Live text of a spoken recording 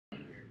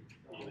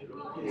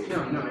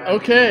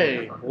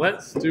Okay,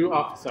 let's do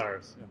office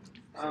hours.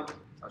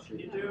 Can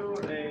you do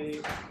a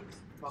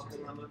problem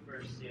lemma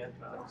for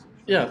CFL?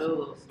 Yeah. I'm still a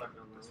little stuck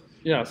on those.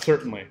 Yeah,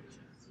 certainly.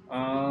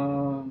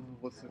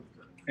 What's it?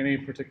 Any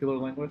particular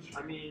language?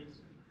 I mean,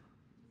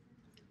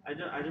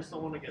 I just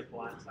don't want to get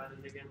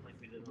blindsided again like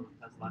we did on the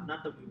test lab.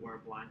 Not that we were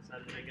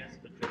blindsided, I guess,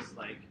 but just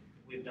like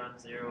we've done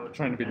 0.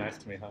 Trying to be nice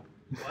to me, huh?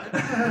 What?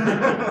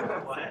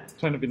 What?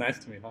 Trying to be nice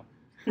to me, huh?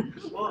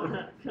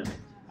 Well,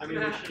 I mean,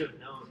 we should have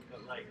known,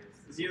 but like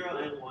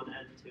 0n1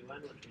 and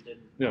 2n, which we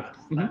didn't Yeah.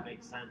 class, that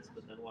makes sense.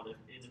 But then what if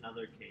in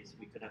another case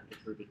we could have to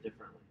prove it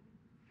differently?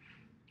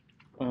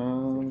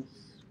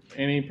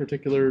 Any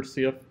particular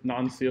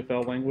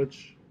non-CFL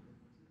language?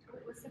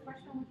 What's the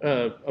question?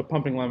 A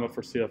pumping lemma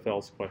for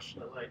CFL's question.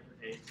 But like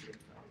a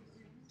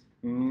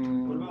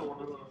CFL. What about one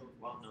of those?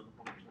 Well, no, the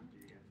homework's not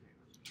due yet.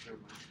 Never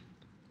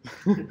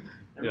mind.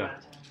 Never Yeah.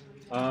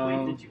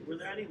 mind. Wait, were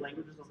there any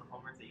languages on the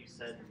homework that you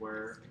said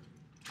were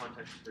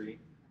context-free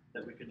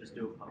that we could just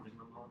do a pumping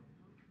lemma on?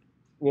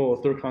 Well,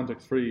 if they're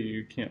context-free,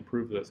 you can't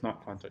prove that it's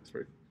not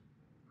context-free.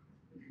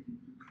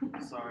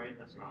 Sorry,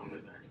 that's not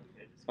really there.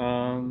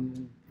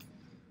 I'm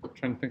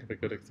trying to think of a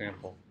good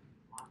example.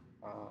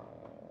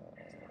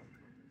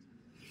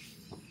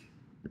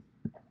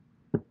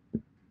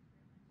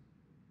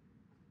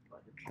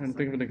 Trying to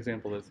think of an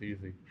example that's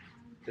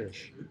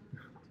easy-ish.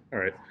 All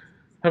right.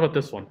 How about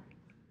this one?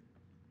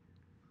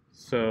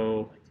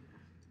 So,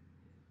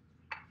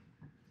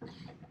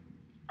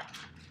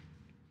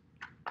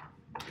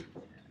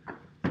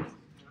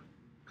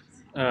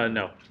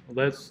 no.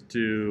 Let's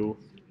do,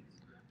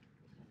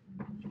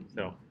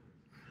 no.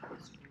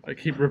 I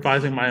keep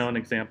revising my own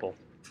example.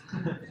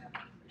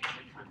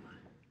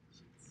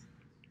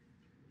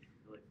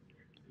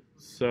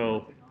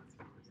 So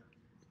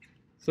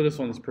this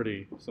one's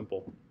pretty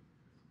simple.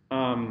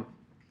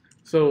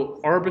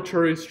 So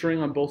arbitrary string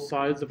on both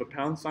sides of a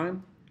pound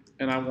sign,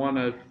 and I want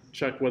to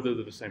check whether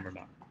they're the same or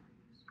not,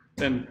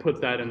 and put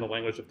that in the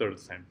language if they're the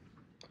same.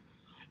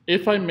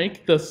 If I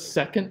make the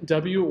second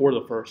W, or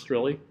the first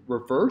really,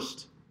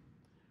 reversed,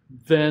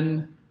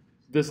 then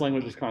this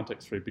language is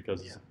context-free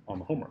because it's on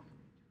the homework,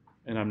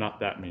 and I'm not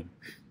that mean.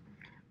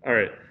 All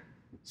right,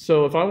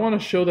 so if I want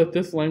to show that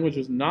this language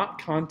is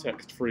not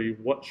context-free,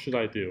 what should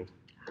I do?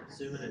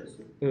 Assume it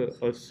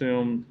is.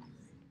 Assume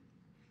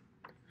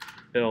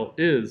L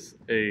is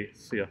a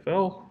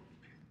CFL,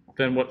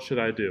 then what should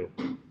I do?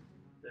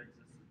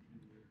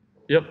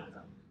 Yep,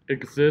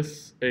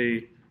 exists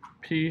a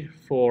P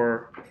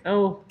for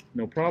L,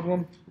 no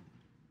problem.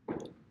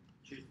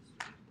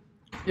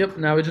 Yep,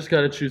 now we just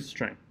got to choose a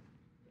string.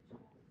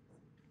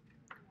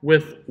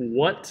 With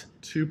what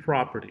two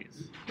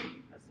properties?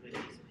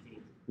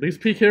 At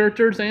least P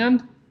characters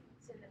and?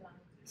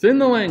 It's in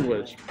the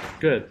language.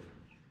 Good.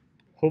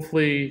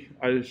 Hopefully,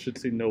 I should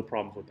see no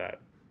problems with that.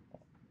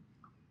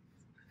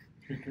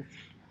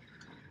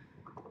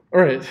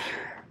 All right.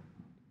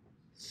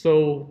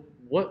 So,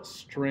 what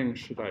string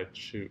should I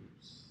choose?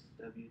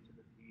 W to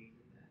the P,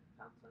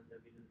 pound sign W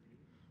to the P.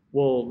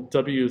 Well,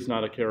 W is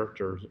not a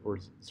character, or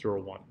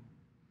 0, 1.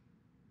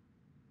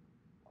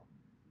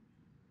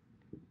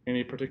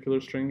 Any particular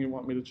string you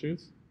want me to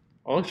choose?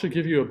 I'll actually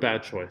give you a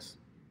bad choice,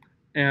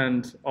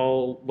 and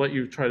I'll let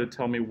you try to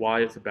tell me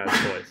why it's a bad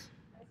choice.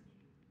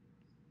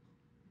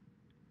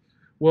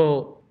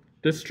 Well,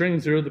 this string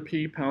 0 to the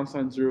P, pound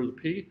sign 0 to the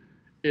P,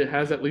 it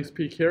has at least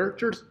P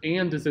characters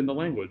and is in the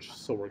language,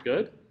 so we're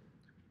good.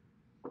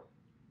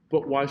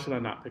 But why should I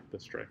not pick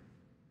this string?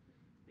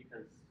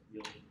 Because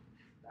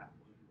that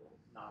one will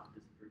not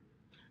disprove it.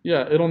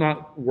 Yeah, it'll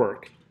not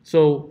work.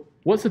 So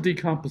what's a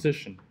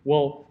decomposition?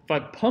 Well, if I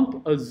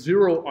pump a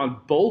 0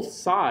 on both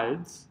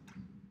sides,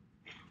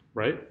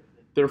 right?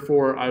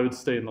 Therefore, I would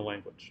stay in the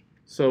language.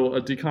 So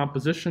a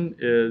decomposition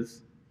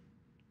is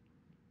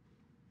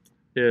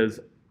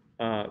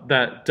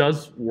that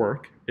does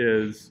work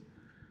is,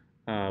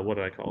 what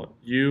did I call it?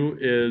 U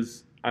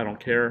is, I don't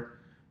care.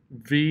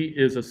 V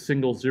is a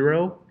single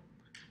 0.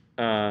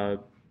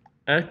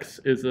 X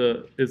is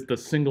the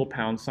single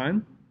pound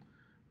sign.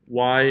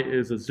 Y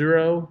is a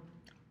 0.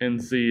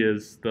 And Z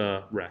is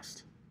the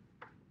rest.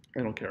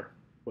 I don't care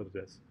what it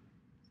is.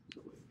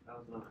 That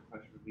was another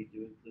question. We do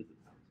include the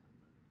pound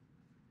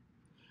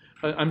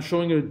sign. I'm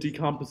showing you a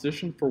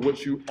decomposition for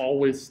which you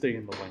always stay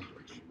in the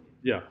language.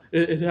 Yeah,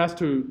 it has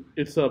to,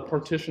 it's a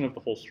partition of the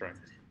whole string.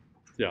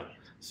 Yeah,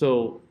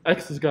 so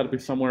X has got to be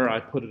somewhere. I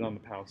put it on the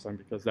pound sign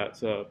because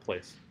that's a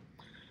place.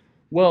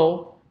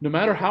 Well, no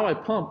matter how I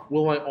pump,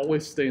 will I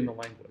always stay in the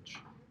language?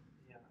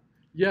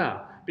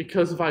 Yeah,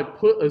 because if I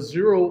put a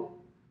 0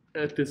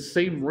 at the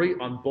same rate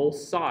on both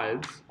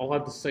sides, I'll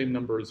have the same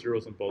number of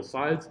zeros on both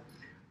sides,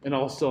 and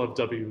I'll still have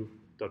W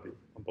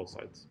on both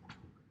sides.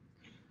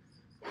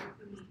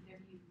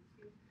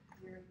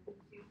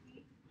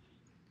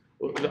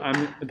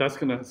 That's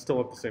going to still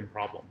have the same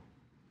problem.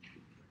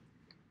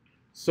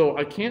 So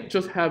I can't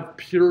just have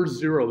pure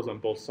zeros on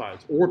both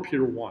sides, or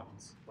pure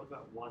ones. What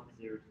about 1,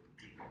 0 to the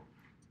P?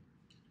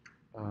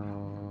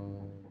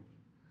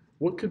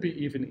 What could be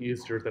even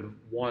easier than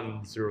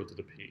 1, 0 to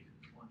the P?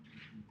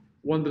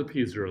 1 to the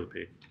p, 0 to the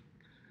p.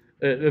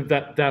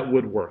 That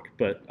would work,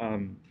 but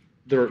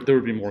there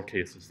would be more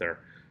cases there.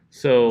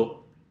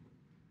 So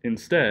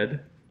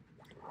instead,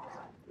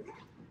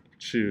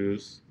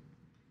 choose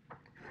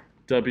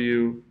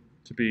w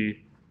to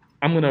be,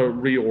 I'm going to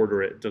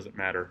reorder it, doesn't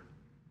matter.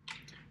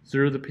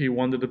 0 to the p,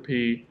 1 to the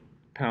p,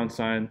 pound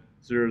sign,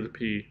 0 to the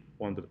p,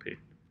 1 to the p.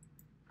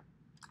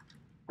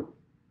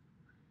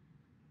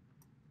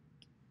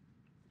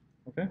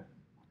 Okay.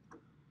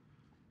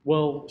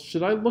 Well,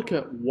 should I look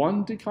at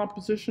one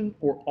decomposition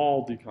or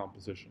all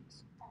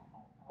decompositions?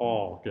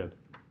 All, good.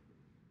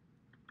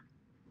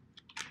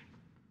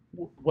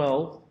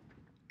 Well,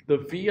 the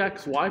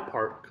VXY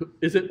part,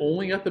 is it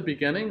only at the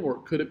beginning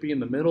or could it be in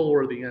the middle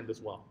or the end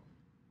as well?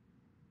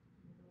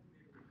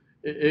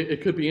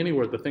 It could be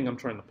anywhere, the thing I'm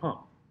trying to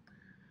pump.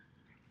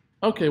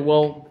 Okay,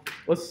 well,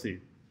 let's see.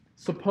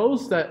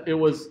 Suppose that it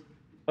was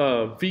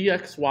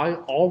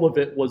VXY, all of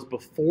it was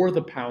before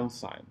the pound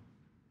sign.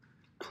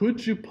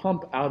 Could you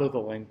pump out of the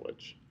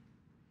language?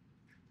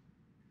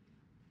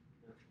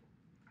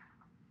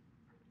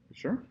 You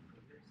sure?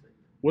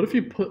 What if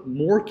you put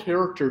more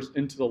characters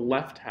into the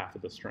left half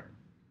of the string?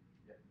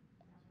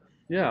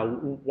 Yeah,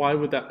 why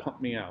would that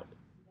pump me out?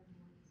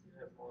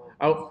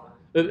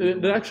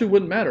 It actually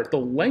wouldn't matter. The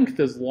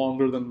length is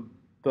longer than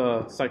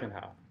the second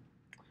half.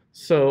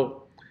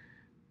 So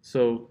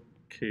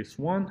case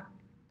 1,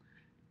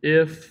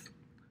 if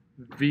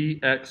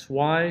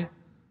VXY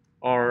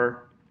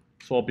are,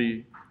 so I'll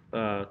be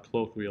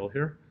colloquial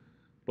here,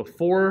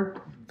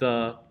 before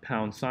the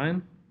pound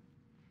sign,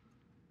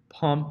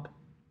 pump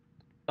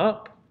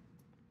up.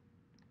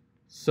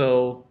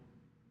 So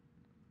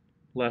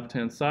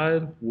left-hand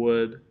side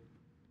would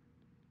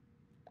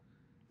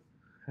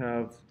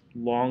have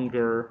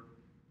longer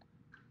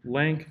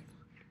length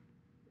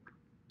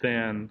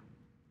than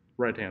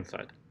right-hand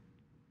side.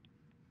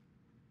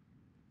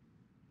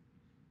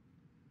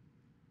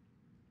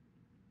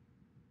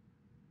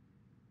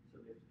 So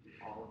they have to do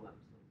all of them,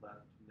 so left,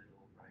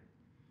 middle,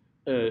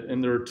 right.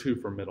 And there are 2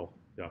 for middle,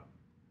 yeah.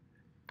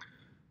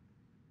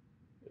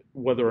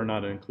 Whether or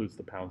not it includes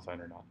the pound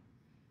sign or not.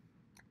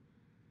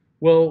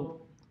 Well,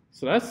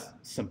 so that's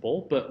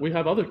simple, but we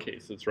have other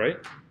cases, right?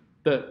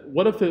 That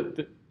what if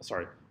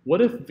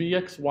what if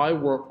VXY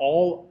were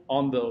all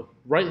on the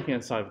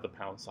right-hand side of the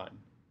pound sign?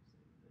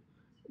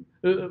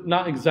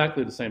 Not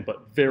exactly the same,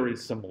 but very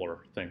similar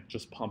thing.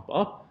 Just pump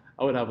up.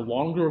 I would have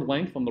longer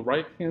length on the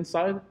right-hand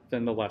side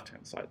than the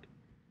left-hand side.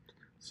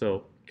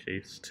 So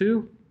case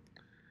 2,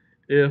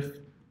 if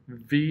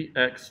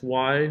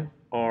VXY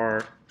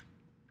are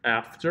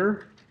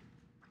after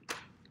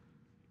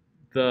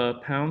the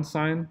pound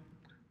sign,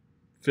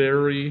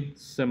 very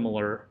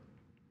similar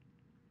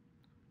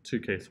to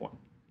case 1.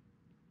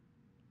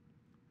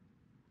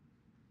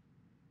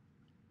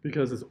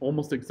 Because it's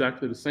almost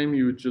exactly the same,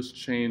 you would just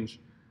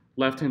change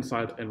left-hand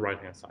side and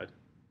right-hand side.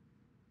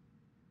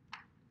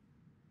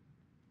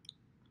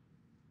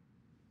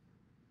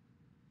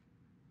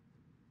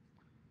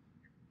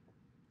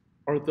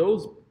 Are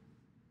those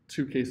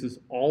 2 cases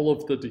all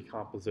of the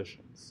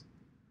decompositions?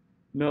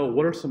 No,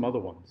 what are some other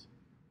ones?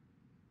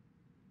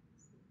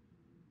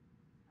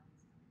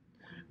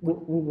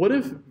 What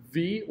if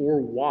V or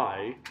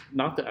Y,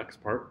 not the X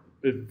part,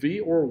 if V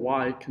or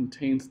Y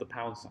contains the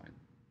pound sign?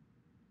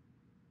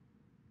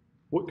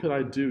 What could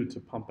I do to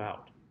pump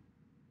out?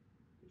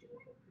 Would you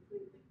like to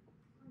quickly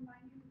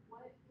remind you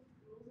what the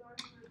rules are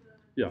for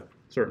the? Yeah,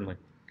 certainly.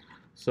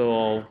 So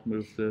I'll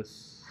move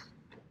this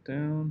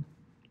down.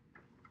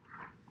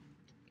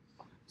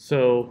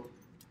 So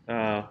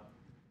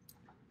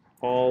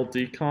all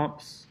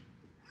decomps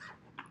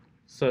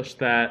such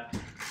that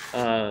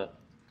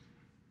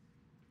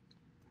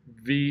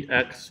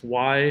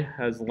VXY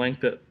has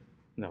length at,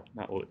 no,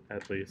 not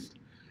at least,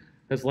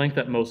 has length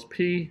at most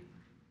P,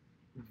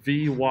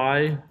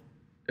 VY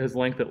has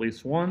length at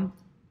least 1,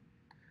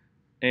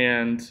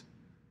 and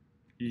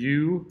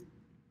U,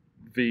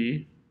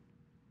 V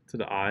to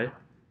the I,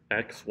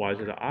 X, Y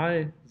to the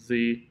I,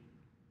 Z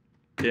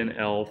in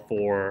L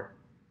for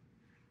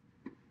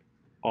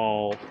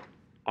all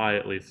I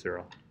at least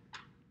 0.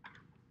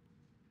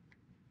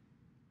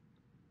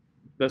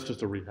 That's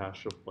just a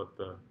rehash of what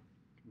the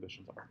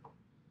conditions are.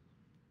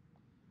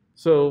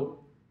 So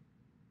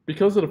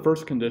because of the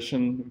first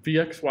condition,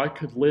 VXY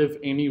could live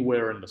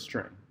anywhere in the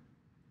string.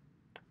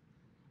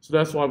 So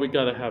that's why we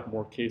got to have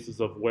more cases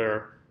of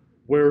where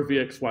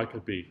VXY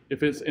could be.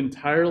 If it's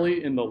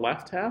entirely in the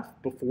left half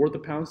before the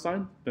pound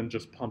sign, then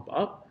just pump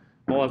up.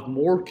 I'll have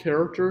more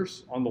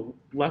characters on the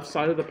left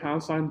side of the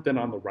pound sign than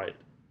on the right.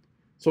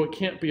 So it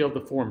can't be of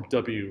the form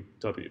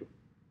WW.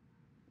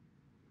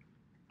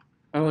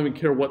 I don't even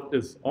care what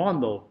is on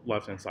the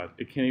left-hand side.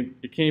 It can't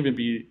even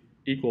be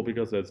equal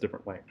because it's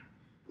different length.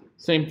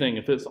 Same thing,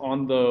 if it's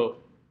on the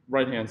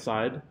right-hand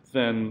side,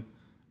 then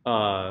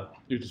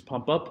you just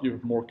pump up. You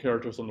have more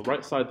characters on the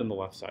right side than the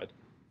left side.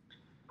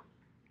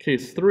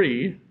 Case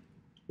 3,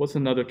 what's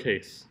another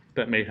case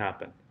that may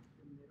happen?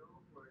 The middle,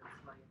 where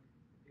it's like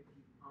if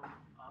you pump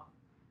up,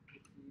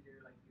 it's either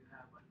like you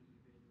have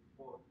uneven,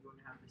 or you don't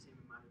have the same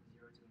amount of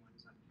zeros and ones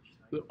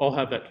I'll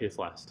have that case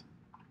last.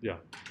 Yeah.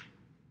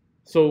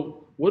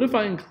 So what if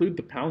I include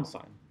the pound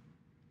sign?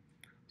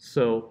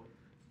 So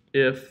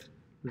if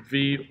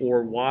v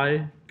or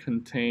y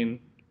contain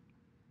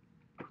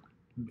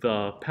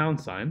the pound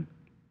sign,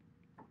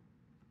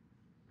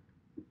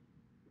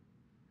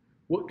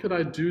 what could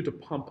I do to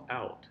pump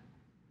out?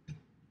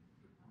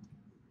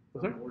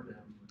 Was there? Or down.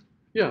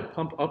 Yeah,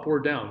 pump up or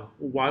down.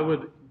 Why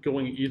would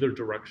going either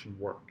direction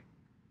work?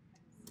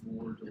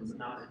 More It's down.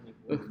 not in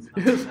the, it's not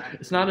exactly.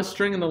 It's not a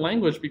string in the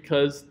language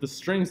because the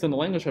strings in the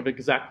language have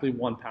exactly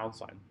one pound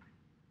sign.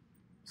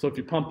 So if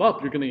you pump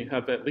up, you're going to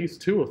have at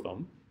least two of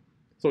them.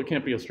 So it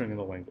can't be a string in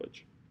the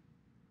language.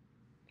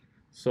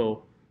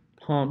 So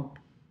pump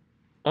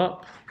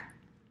up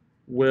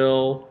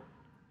will,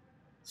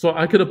 so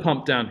I could have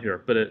pumped down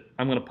here, but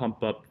I'm going to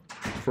pump up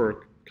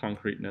for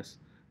concreteness.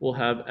 We'll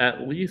have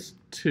at least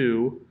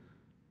 2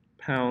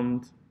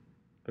 pound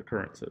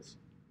occurrences.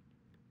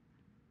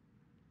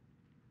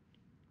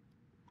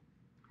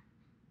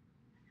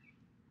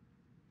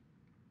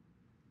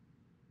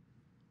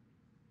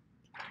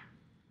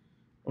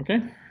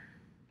 Okay?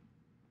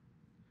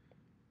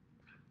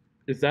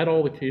 Is that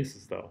all the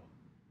cases, though?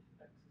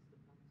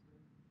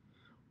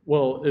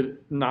 Well,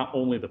 not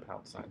only the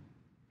pound sign,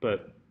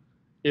 but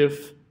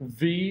if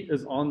v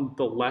is on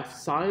the left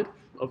side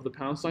of the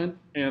pound sign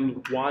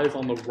and y is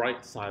on the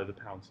right side of the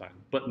pound sign,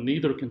 but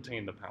neither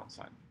contain the pound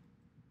sign.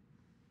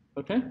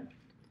 Okay?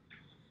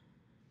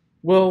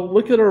 Well,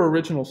 look at our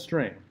original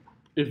string.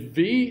 If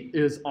v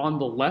is on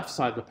the left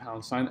side of the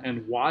pound sign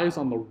and y is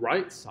on the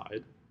right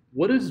side,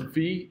 what is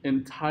v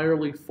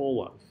entirely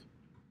full of?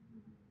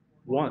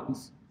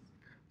 Ones.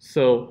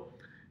 So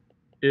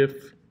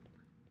if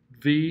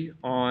v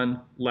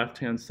on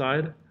left-hand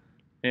side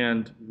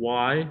and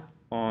y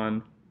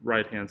on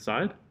right-hand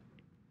side,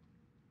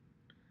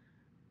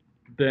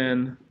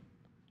 then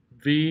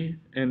v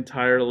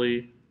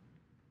entirely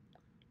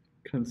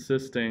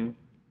consisting,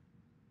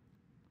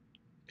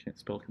 can't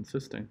spell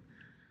consisting,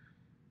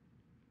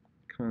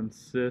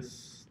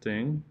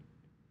 consisting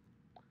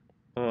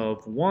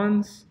of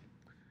ones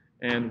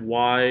and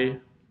y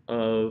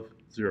of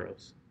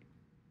zeros.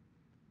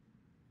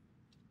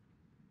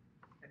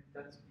 And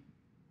that's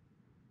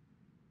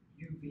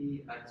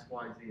UV, X,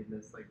 Y, Z in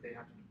this, like they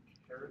have to be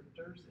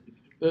characters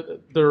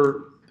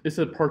individually? It's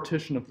a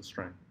partition of the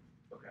string.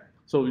 Okay.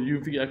 So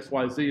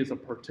UVXYZ is a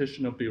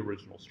partition of the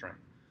original string.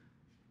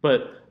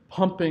 But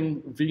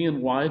pumping V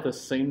and Y the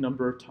same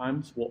number of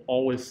times will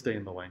always stay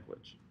in the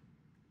language.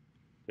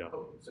 Yeah.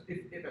 Oh, so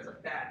if as a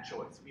bad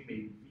choice we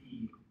made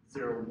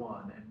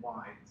V01 and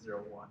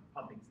Y01,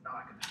 pumping's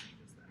not going to change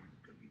this then.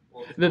 Could be,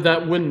 well,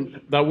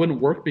 That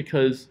wouldn't work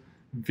because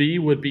V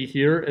would be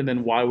here and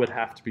then Y would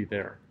have to be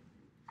there.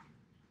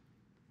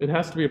 It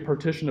has to be a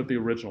partition of the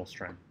original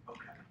string, okay.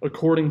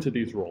 according to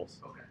these rules.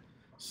 Okay.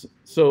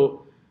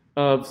 So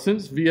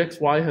since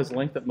VXY has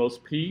length at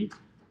most P,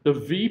 the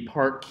V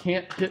part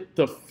can't hit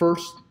the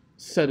first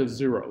set of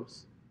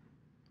zeros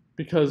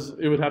because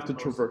it would have to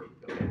traverse.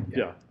 Okay.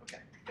 Yeah. Okay.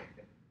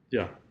 Okay.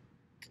 Yeah.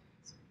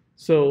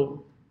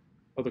 So,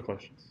 other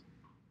questions?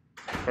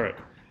 All right.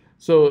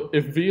 So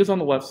if V is on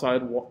the left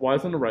side, Y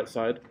is on the right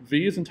side,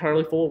 V is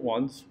entirely full of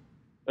ones,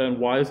 and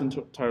Y is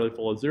entirely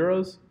full of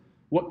zeros,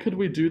 what could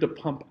we do to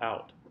pump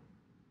out?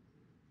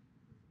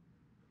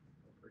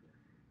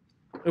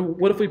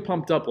 What if we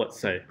pumped up, let's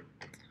say?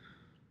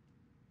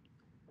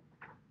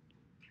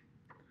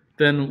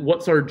 Then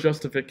what's our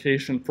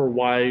justification for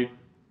why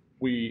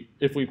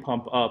if we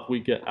pump up, we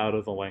get out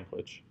of the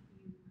language?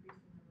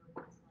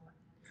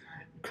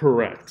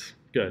 Correct.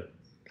 Good.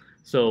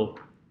 So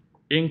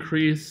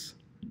increase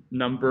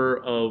number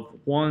of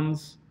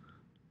ones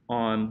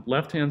on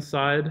left-hand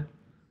side,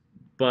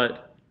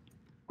 but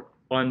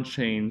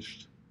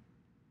unchanged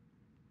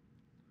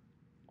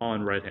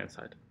on right-hand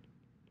side.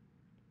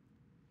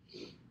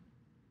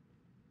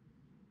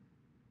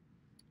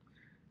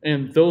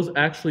 And those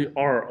actually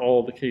are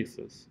all the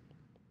cases.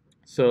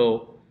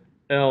 So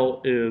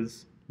L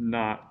is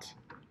not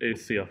a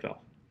CFL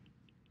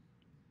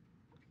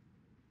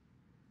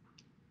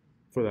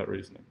for that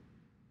reasoning.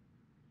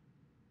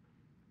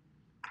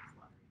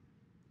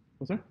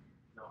 Was there?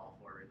 No, all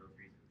 4 of those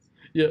reasons.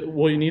 Yeah,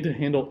 well, you need to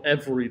handle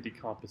every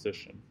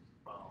decomposition.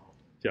 Oh.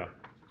 Yeah.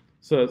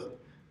 So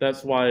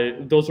that's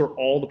why those are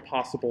all the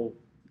possible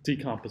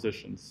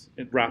decompositions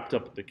wrapped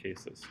up in the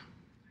cases.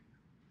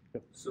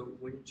 So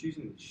when you're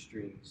choosing the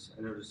strings,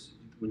 I noticed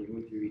when you're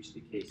going through each of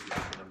the cases,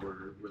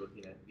 we're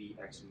looking at V,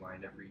 X, and Y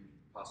in every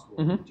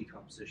possible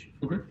decomposition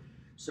for it.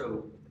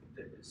 So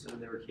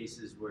there were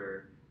cases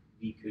where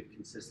V could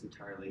consist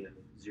entirely of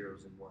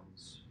zeros and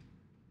ones,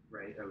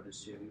 right? I would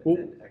assume, and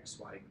then X,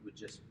 Y could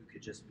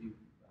just be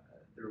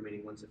the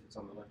remaining ones if it's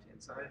on the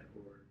left-hand side,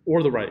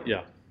 or the right,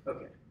 yeah.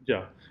 Okay.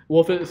 Yeah.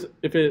 Well,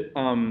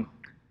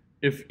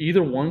 if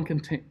either one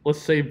let's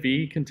say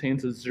V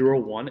contains a 0,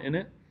 1 in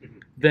it,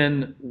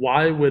 then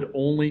Y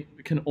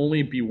can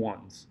only be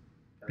ones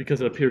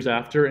because it appears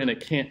after and it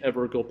can't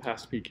ever go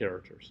past P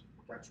characters.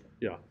 Gotcha.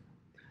 Yeah.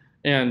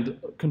 And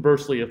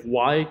conversely, if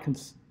Y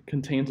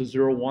contains a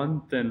 0,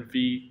 1, then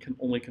V can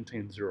only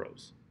contain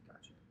zeros.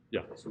 Gotcha. Yeah.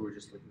 Okay, so we're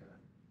just looking at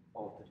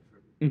all the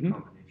different Mhm.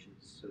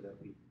 combinations so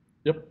that we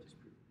Yep.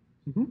 disprove.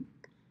 Hmm.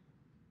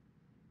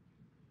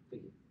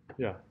 Thank you.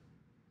 Yeah.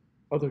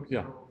 Other,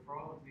 yeah. So for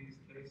all of these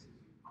cases,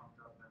 you pumped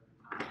up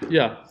every time?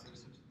 Yeah. Is there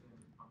such a thing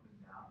as pumping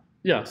down?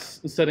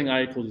 Yes, setting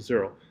I equal to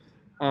 0.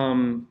 That's what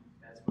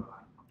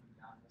I'm pumping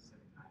down, is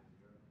setting I to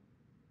 0.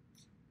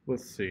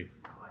 Let's see.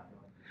 I like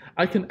going.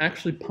 I can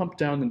actually pump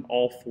down in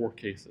all 4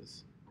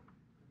 cases.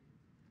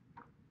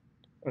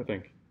 I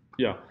think.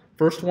 Yeah.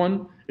 First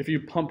one, if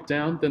you pump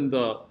down, then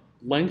the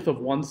length of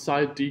one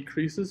side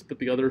decreases, but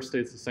the other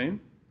stays the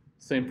same.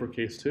 Same for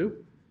case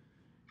 2.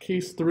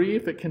 Case 3,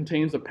 if it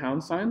contains a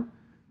pound sign,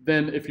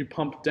 then if you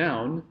pump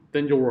down,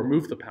 then you'll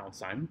remove the pound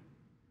sign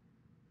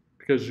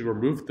because you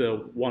removed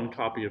the one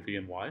copy of V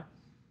and Y.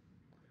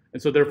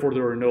 And so therefore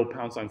there are no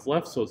pound signs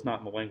left, so it's not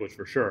in the language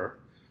for sure.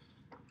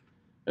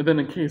 And then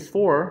in case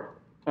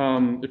 4,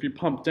 if you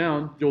pump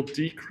down, you'll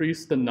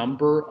decrease the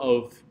number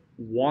of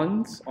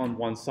ones on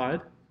one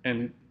side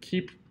and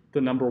keep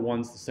the number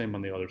ones the same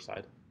on the other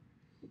side.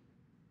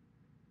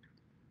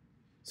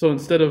 So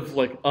instead of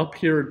like up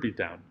here, it'd be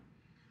down.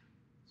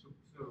 So,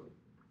 I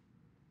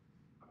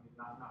mean,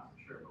 not for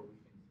sure, but we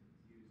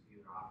can use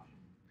either option.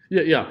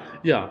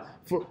 Yeah.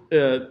 For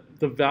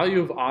the value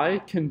of I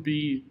can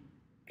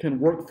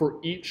work for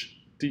each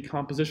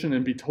decomposition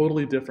and be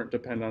totally different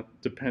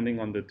depending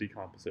on the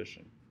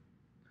decomposition.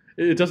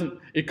 It doesn't.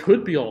 It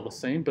could be all the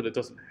same, but it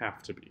doesn't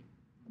have to be.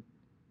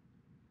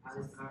 How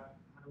do we know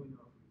if we've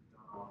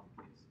done all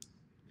the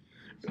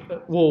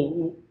cases?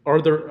 Well,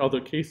 are there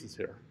other cases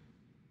here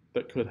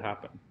that could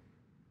happen?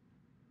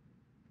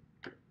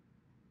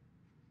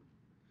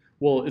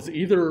 Well, it's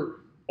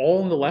either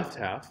all in the left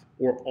half,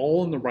 or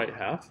all in the right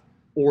half,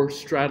 or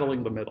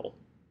straddling the middle.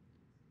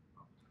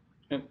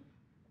 And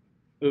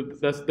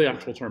that's the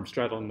actual term,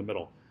 straddling the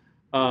middle.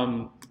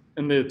 And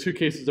the 2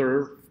 cases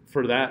are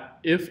for that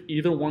if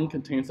either one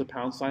contains a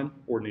pound sign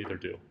or neither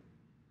do.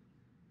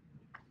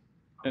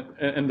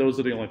 And those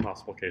are the only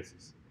possible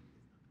cases.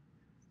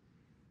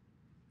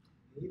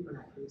 And even in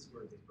that case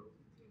where they both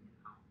contain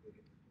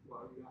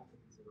well, you have to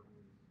consider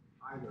only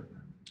either of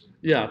them.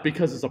 Yeah,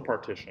 because it's a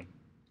partition.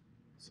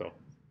 So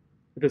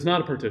if it's not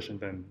a partition,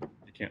 then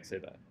you can't say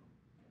that.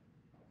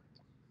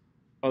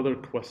 Other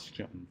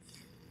questions?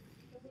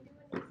 Can we do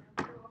an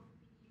example of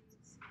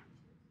PDA?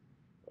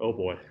 Oh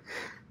boy.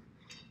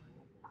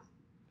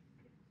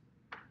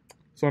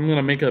 So I'm going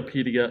to make a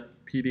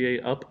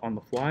PDA up on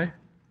the fly.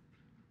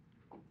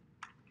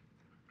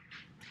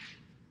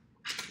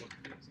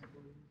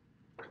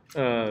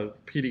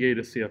 PDA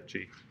to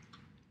CFG.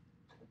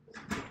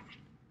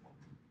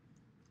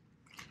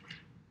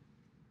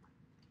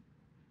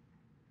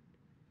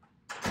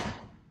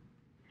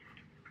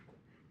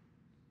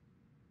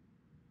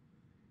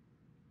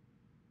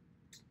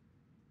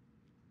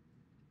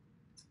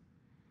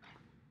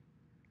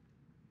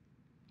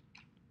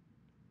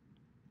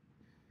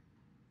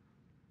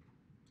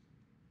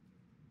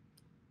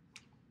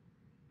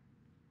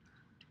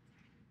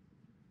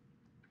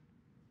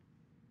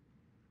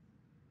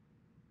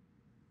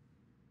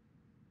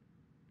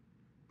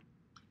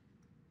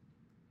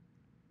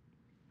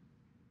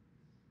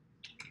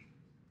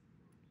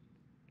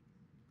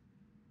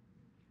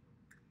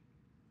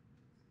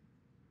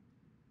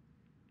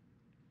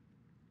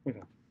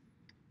 Okay.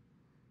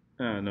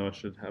 No, I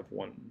should have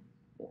one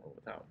more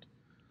without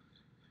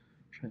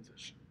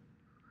transition.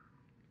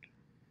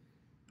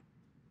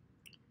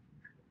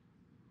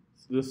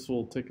 So this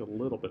will take a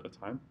little bit of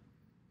time.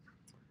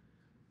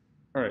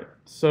 All right,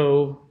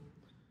 so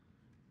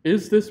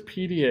is this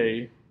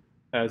PDA,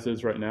 as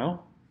is right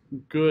now,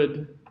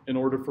 good in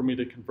order for me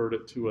to convert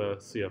it to a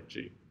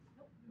CFG?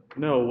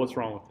 No, what's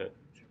wrong with it?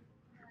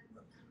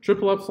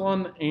 Triple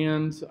epsilon,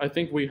 and I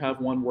think we have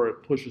one where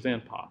it pushes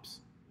and pops.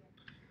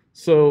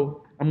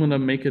 So I'm going to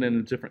make it in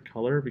a different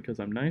color because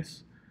I'm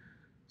nice.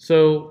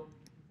 So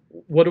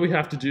what do we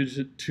have to do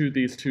to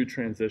these 2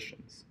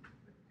 transitions?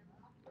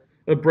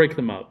 Break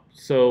them up.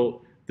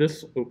 So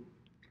this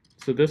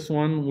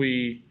one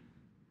we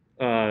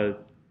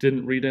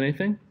didn't read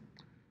anything.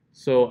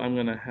 So I'm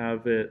going to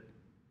have it.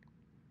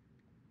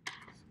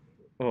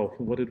 Oh,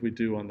 what did we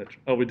do on that?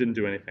 Oh, we didn't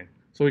do anything.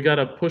 So we got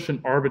to push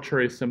an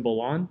arbitrary symbol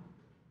on,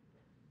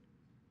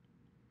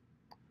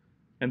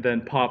 and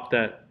then pop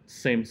that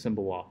same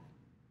symbol off.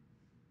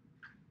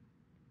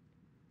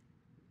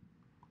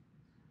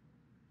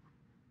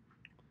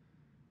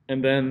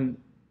 And then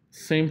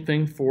same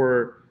thing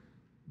for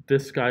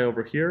this guy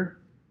over here,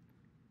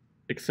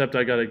 except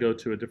I got to go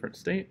to a different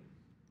state.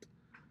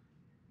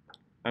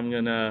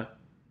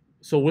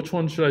 So which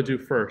one should I do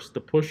first,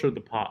 the push or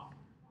the pop?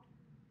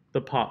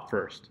 The pop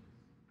first.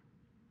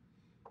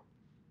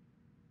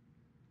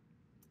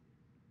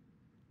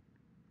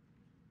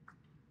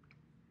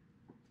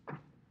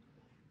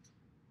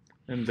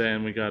 And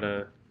then we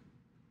gotta,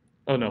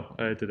 oh no,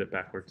 I did it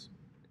backwards.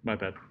 My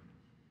bad.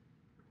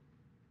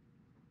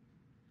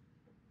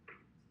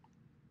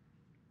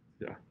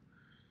 Yeah.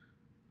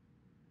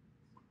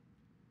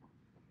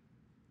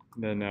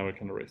 Then now we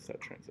can erase that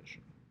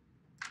transition.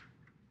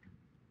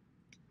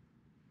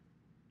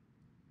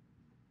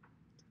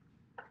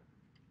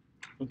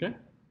 Okay.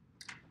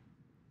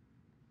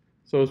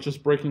 So it's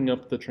just breaking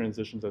up the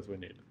transitions as we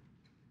need.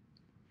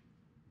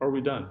 Are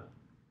we done?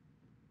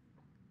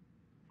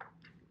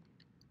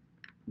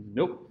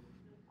 Nope.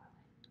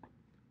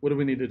 What do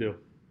we need to do?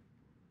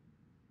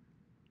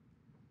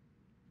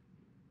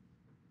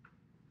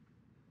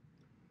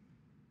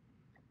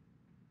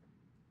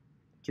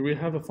 Do we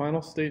have a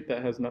final state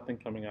that has nothing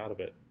coming out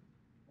of it?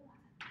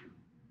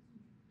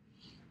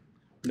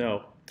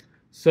 No.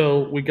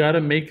 So we got to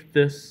make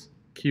this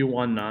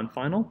Q1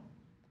 non-final,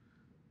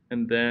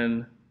 and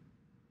then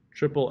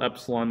triple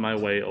epsilon my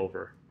way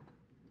over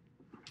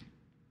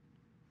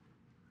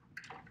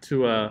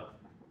to a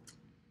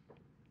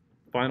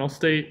final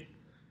state.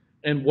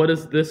 And what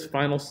is this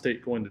final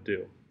state going to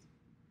do?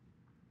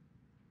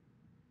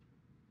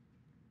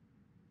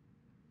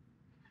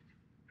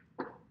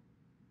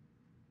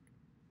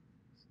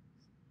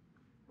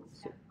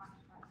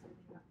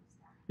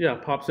 Yeah,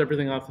 pops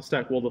everything off the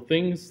stack. Well, the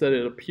things that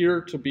it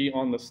appear to be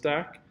on the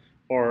stack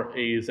are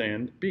A's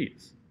and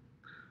B's.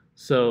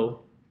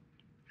 So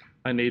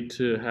I need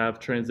to have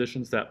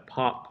transitions that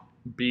pop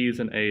B's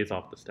and A's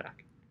off the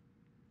stack.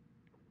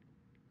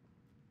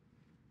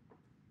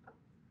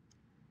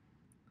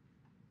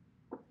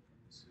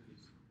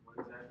 What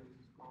exactly is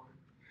this called?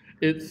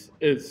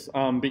 It's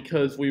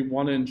because we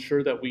want to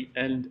ensure that we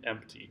end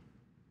empty,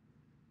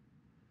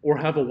 or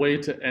have a way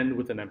to end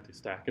with an empty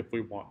stack if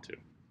we want to.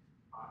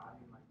 I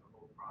mean, like the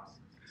whole process.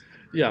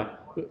 Yeah,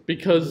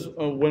 because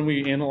when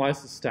we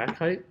analyze the stack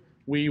height,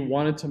 we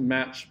wanted to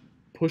match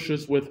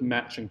pushes with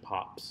matching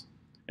pops.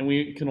 And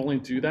we can only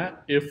do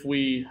that if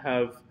we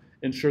have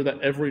ensure that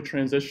every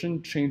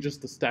transition changes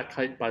the stack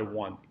height by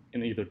 1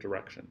 in either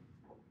direction.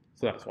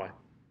 So that's why.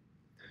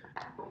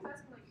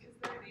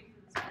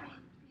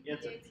 Yeah,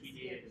 it's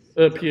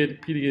a PDA.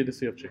 PDA to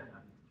CFG.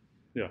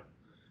 Yeah.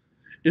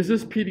 Is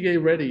this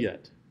PDA ready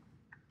yet?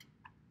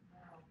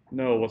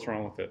 No, what's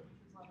wrong with it?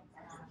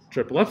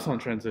 Triple epsilon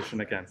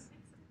transition again.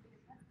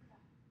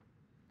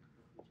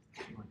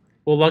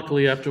 Well,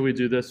 luckily, after we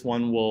do this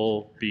one,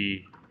 we'll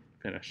be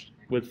finished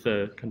with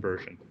the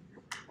conversion.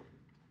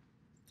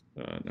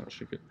 No, it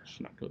should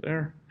not go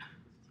there.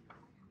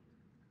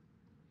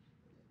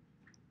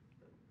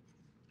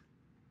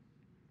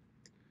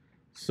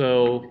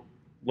 So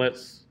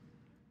let's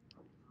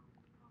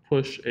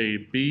push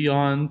a B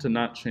on to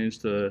not change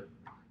the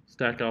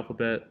stack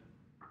alphabet.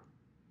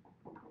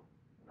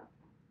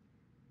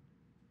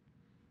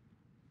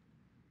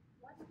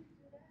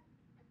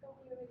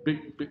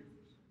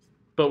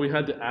 But we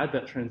had to add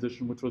that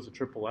transition, which was a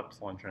triple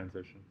epsilon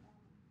transition.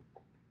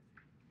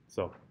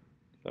 So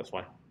that's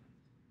why.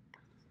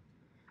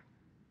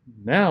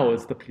 Now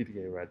is the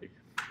PDA ready?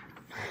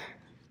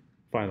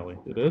 Finally,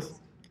 it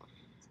is.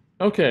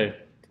 Okay,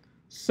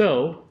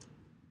 so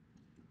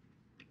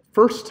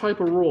first type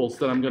of rules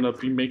that I'm going to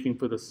be making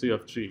for the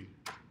CFG,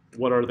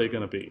 what are they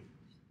going to be?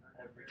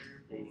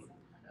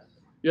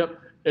 Yep,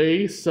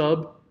 A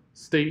sub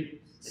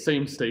state,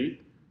 same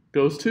state,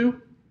 goes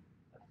to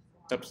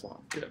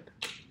epsilon. Good.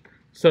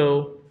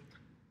 So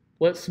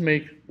let's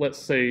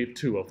say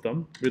 2 of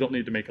them. We don't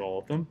need to make all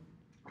of them.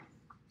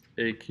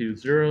 A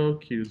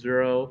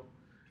Q0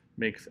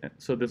 makes,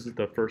 so this is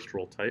the first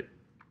rule type.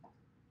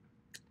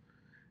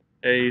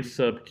 A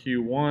sub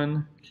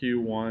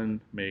Q1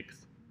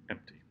 makes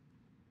empty.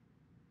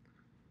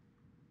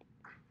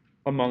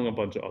 Among a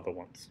bunch of other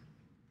ones.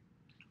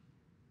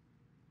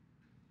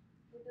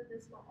 We did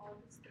this for all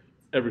the states.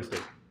 Every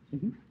state.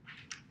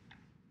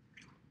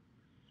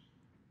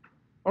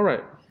 All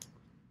right,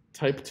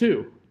 type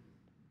 2.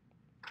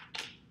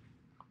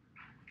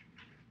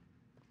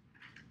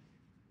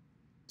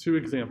 Two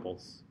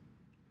examples.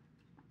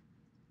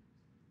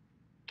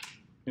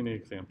 Any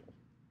example?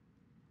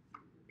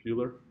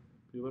 Bueller?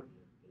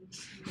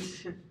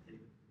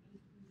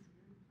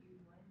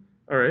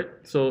 All right,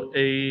 so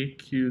A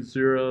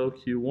Q0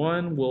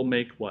 Q1 will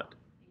make what?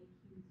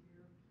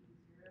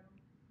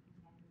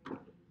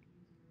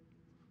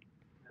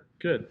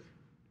 Good.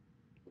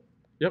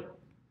 Yep.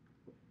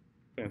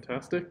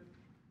 Fantastic.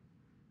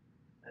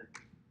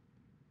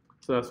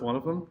 So that's one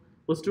of them.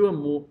 Let's do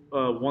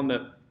a one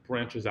that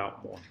branches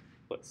out more,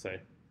 let's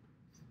say.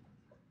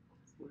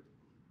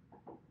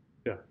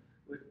 Yeah.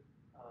 Would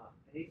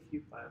A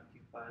Q5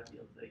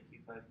 yields A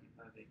Q5 Q5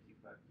 A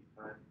Q5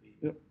 Q5 be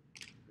Yep.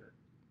 good?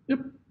 Yep.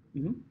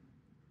 Mm-hmm. To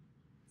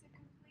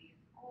complete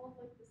all of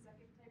like the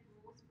second type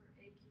rules for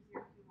A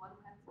Q0 Q1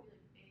 would have to be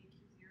like A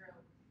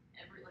Q0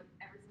 every single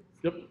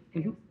state. Yep. Every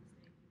single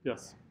state.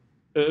 Yes.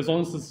 As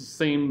long as it's the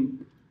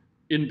same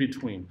in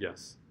between,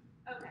 yes.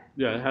 Okay.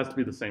 Yeah, it has to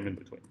be the same in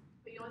between.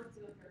 But you always have to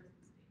go through every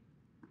single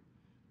state.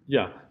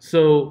 Yeah,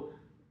 so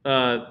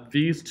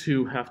these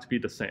two have to be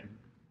the same.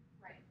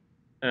 Right.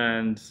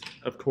 And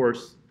of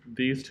course,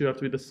 these two have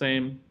to be the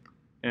same,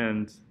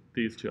 and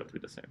these two have to be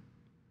the same.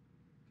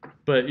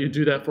 But you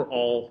do that for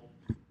all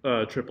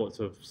triplets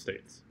of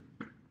states.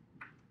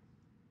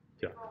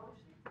 Yeah.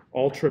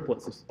 All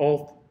triplets,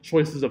 all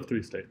choices of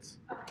 3 states.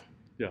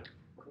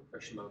 Quick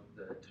question about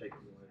the type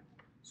 1.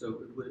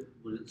 So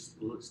will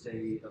it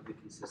stay of the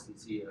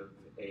consistency of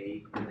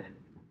A and then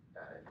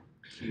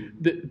Q?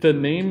 The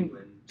name Q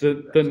and the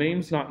epsilon?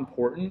 name's not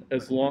important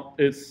as long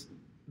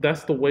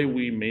that's the way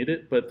we made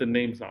it, but the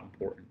name's not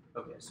important.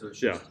 Okay, so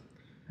it's Yeah. just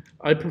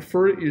I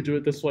prefer you do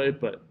it this way,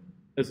 but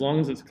as long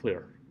as it's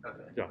clear.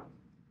 okay. Yeah.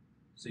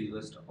 So you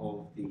list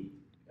all of the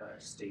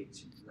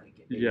states like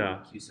A,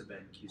 Yeah. Q sub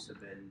n, Q sub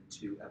n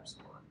to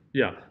epsilon.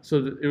 Yeah.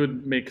 So it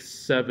would make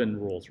 7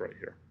 rules right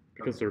here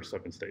because there are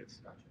 7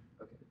 states. Gotcha.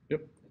 Okay.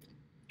 Yep.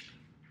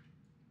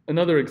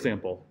 Another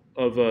example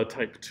of a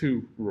type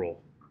 2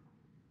 rule.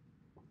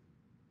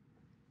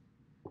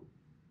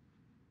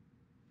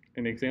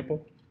 Any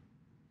example?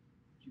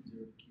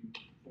 Q0 to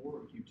Q4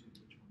 or Q2,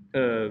 which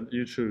one?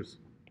 You choose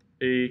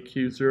a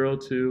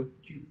Q0 to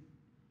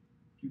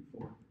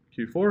Q4.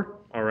 Q4.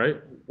 All right.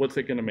 What's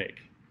it going to make?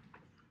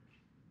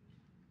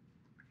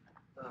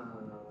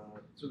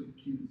 So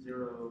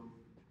Q0,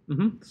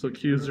 So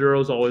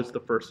Q0 is always the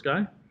first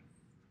guy.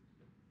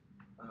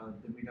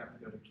 then we'd have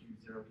to go to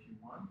Q0,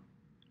 Q1,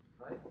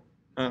 right?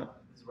 Uh,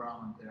 This is where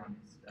I'm unclear on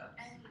these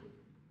steps.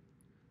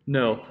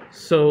 No.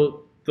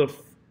 So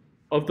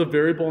of the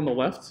variable on the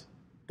left,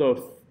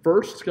 the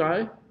first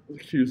guy,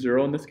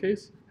 Q0 in this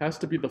case, has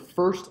to be the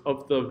first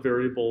of the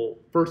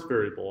first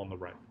variable on the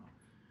right.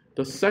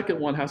 The second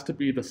one has to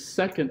be the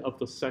second of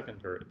the second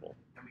variable.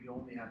 And we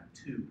only have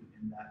 2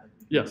 in that.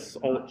 Like, Yes,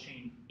 all all-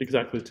 change.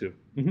 Exactly 2.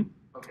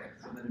 Okay,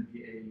 so then it'd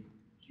be a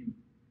Q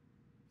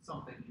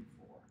something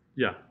Q4.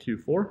 Yeah,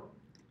 Q4.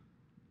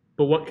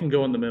 But what can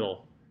go in the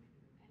middle?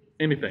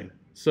 Anything.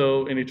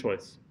 So any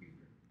choice.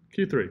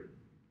 Q3.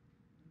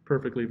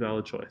 Perfectly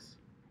valid choice.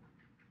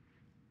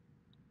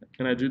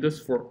 And I do this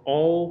for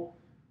all,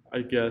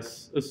 I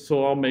guess,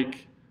 so I'll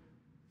make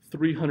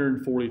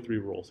 343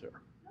 rules here.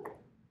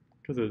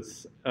 Because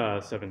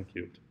it's 7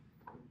 cubed.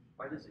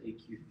 Why does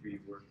AQ3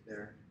 work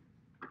there?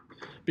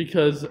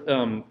 Because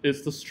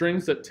it's the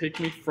strings that take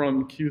me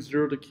from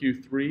Q0 to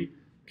Q3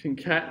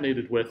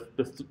 concatenated with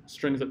the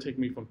strings that take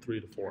me from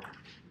 3 to 4.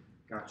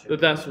 Gotcha.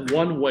 That's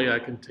one way I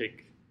can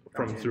take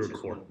from Gotcha, 0 it's to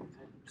just 4. one.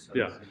 So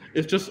Yeah,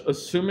 it's just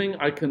assuming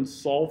I can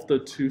solve the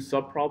 2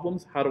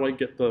 subproblems. How do I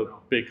get the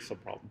big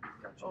subproblem?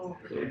 Gotcha. Oh,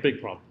 The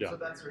big problem, yeah. So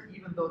that's where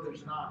even though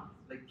there's not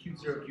like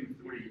Q0,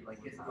 Q3, like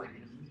it's not like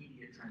an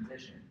immediate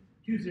transition.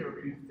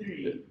 Q0,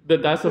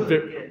 Q3. That's a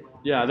could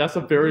get that's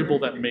a variable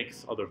that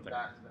makes other things.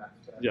 that.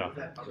 Yeah.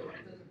 Okay.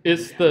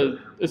 It's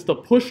the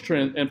push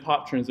and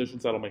pop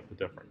transitions that'll make the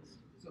difference.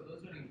 So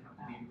those don't even have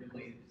to be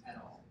related at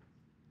all.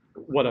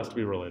 What has to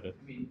be related?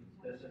 I mean,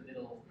 the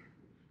middle,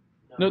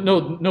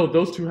 No,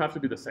 those two have to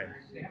be the same.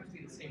 they have to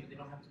be the same, but they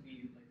don't have to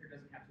be, like, there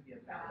doesn't have to be a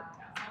valid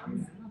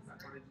path.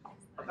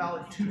 A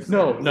valid 2.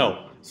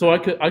 No. So I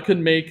could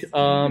make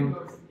From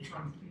Q3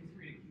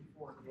 to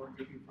Q4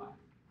 to Q5.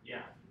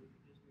 Yeah.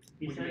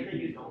 He said that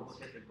you don't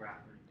look at the graph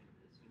or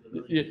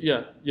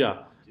anything.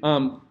 yeah.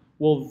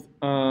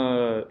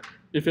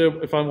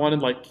 If I wanted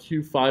like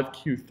Q5,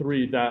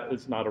 Q3, that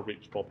is not a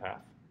reachable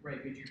path. Right,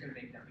 but you're gonna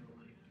make that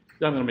related.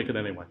 Yeah, I'm gonna make it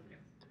anyway.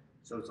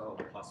 So it's all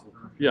possible.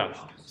 Yeah.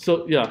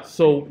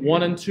 So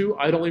 1 and 2,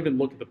 I don't even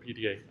look at the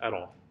PDA at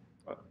all.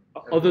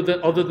 Other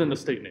than the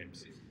state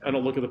names, I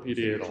don't look at the So PDA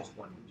you're at all. just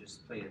one,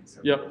 just plain and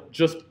simple. Yep,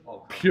 just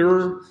all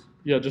pure,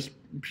 combinations. just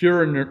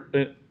pure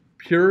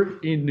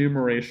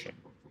enumeration.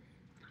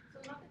 So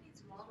nothing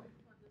is wrong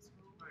for this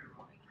rule, like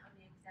on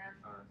the exam.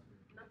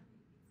 Nothing,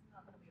 it's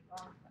not gonna be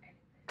wrong for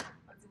anything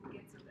until we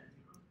get to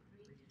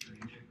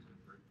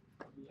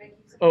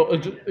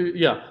the 3.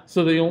 Yeah.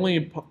 So the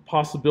only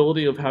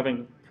possibility of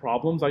having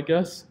problems, I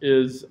guess,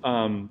 is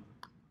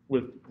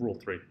with Rule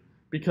 3,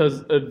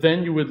 because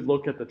then you would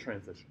look at the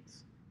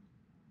transitions.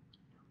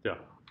 Yeah.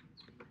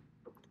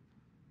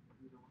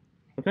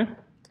 Okay.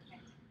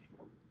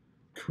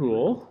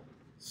 Cool.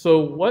 So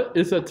what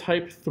is a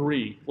type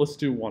 3? Let's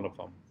do one of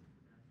them.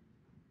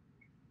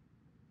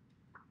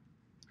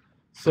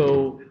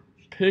 So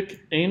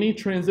pick any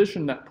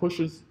transition that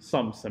pushes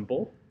some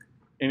symbol.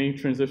 Any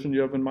transition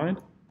you have in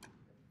mind?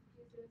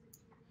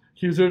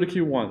 Q0 to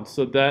Q1.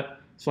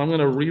 So I'm going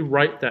to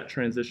rewrite that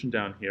transition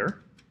down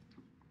here.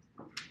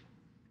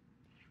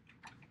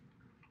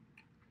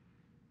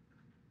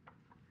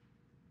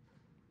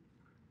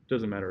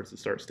 Doesn't matter, it's the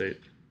start state.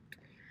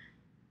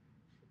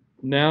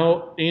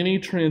 Now, any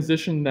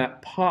transition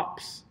that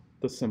pops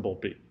the symbol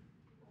B.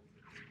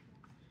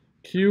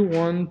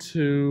 Q1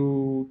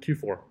 to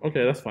Q4.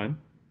 Okay, that's fine.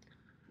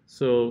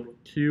 So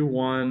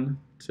Q1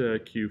 to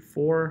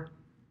Q4.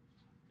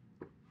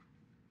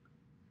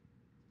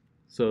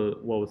 So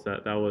what was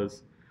that? That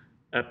was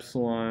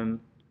epsilon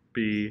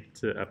B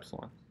to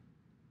epsilon.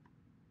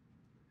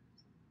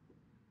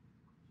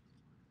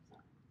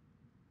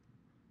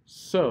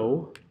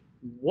 So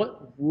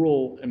what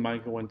rule am I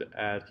going to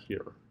add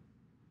here?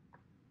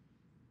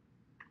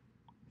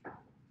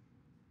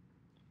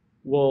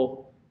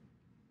 Well,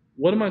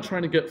 what am I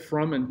trying to get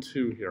from and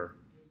to here?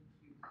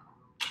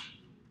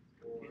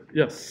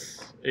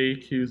 Yes,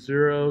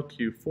 AQ0,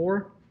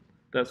 Q4.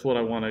 That's what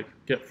I want to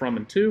get from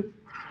and to.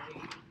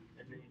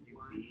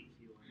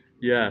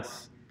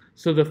 Yes.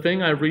 So the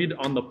thing I read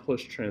on the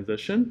push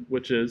transition,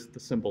 which is the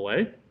symbol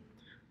A,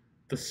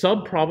 the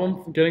sub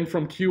problem getting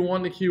from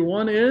Q1 to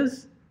Q1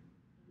 is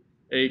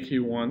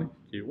AQ1,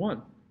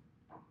 Q1.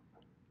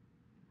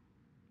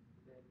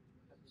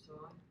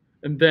 Epsilon.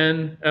 And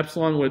then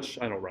epsilon, which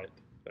I don't write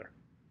there.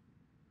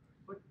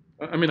 What?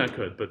 I mean, I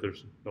could, but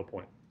there's no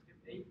point. If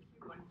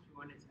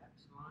AQ1Q1 is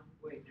epsilon,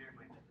 wait,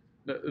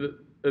 never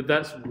mind.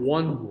 That's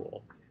one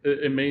rule.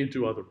 It may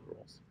do other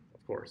rules,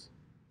 of course.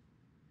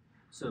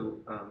 So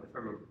if I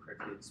remember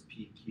correctly, it's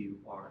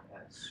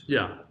PQRS.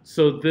 Yeah.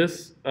 So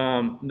this,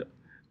 well,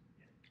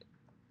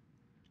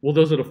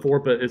 those are the four,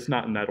 but it's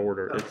not in that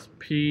order. Oh. It's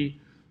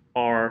P,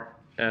 R,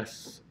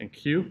 S, and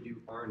Q.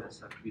 Do R and S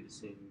have to be the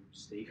same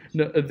state?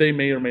 No, they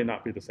may or may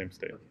not be the same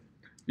state. Okay.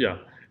 Yeah.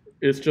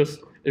 It's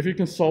just, if you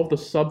can solve the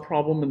sub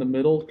problem in the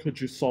middle, could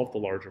you solve the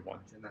larger one?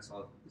 And that's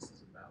all this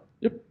is about.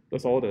 Yep,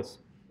 that's all it is.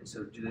 And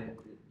so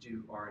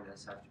do R and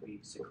S have to be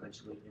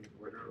sequentially in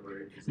order, or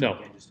is it No.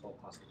 again just all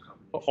possible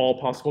combinations?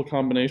 All possible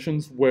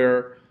combinations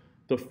where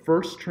the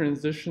first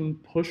transition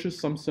pushes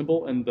some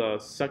symbol and the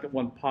second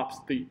one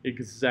pops the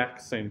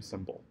exact same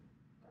symbol.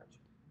 Gotcha.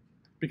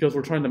 Because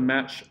we're trying to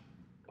match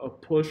a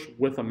push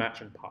with a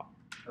matching pop.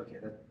 Okay,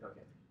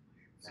 okay.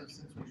 So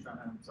since we've done,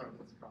 I'm sorry,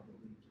 let's probably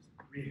just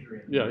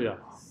reiterate. Yeah, yeah.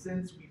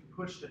 Since we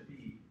pushed a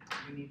B,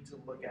 we need to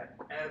look at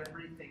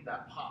everything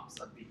that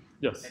pops a B.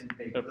 Yes. And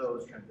make Yep.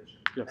 those transitions.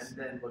 Yes. And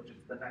then look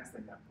at the next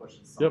thing that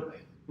pushes Yep.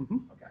 something.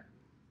 hmm Okay.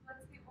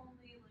 That's the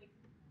only like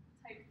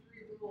type 3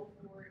 rule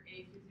for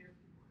AQ0.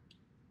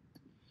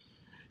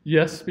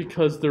 Yes,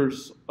 because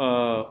there's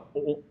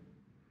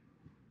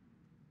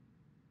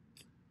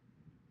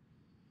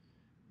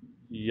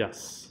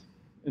yes,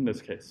 in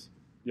this case,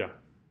 yeah.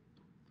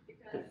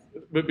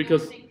 But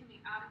because anything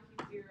coming out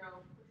of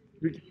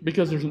Q0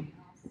 because there's something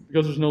else.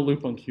 because there's no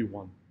loop on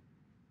Q1.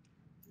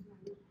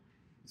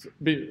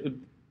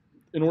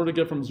 In order to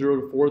get from 0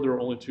 to 4, there are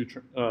only two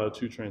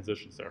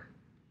transitions there.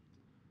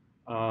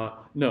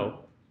 No.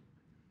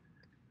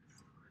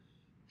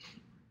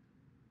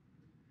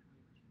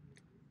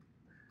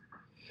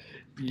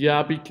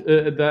 Yeah,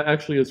 that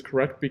actually is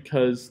correct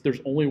because there's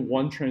only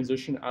one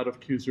transition out of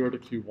Q0 to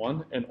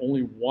Q1 and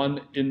only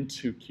one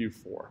into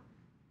Q4.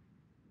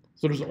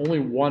 So there's only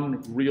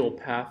one real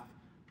path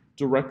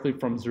directly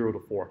from 0 to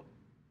 4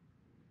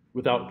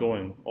 without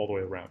going all the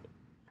way around.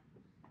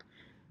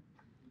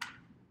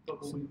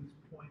 But will we lose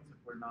points if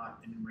we're not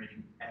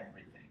enumerating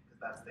everything? Because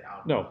that's the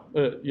outcome.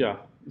 No, yeah.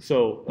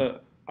 So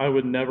I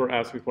would never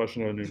ask a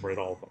question to enumerate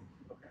all of them.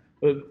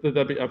 Okay.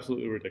 That'd be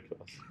absolutely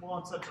ridiculous. Well,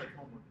 on such like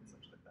homework and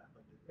such like that.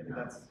 Like, I mean,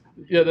 that's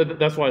Yeah,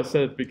 that's why I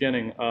said at the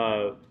beginning,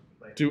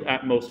 like, do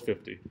at most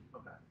 50.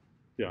 okay.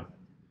 Yeah.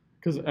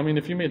 Because, I mean,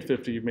 if you made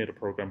 50, you've made a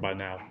program by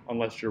now,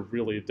 unless you're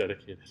really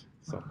dedicated.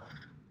 So,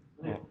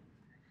 I think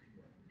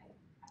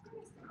I still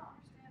don't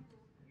understand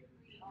rule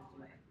 3 all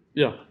the way.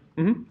 yeah.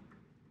 hmm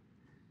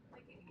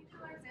Like, can you give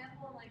another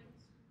example? Like,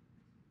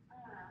 I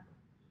don't know.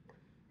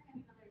 I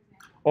need another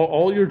example.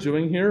 All you're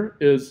doing here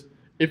is,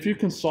 if you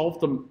can solve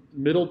the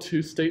middle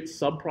two state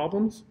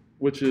subproblems,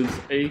 which is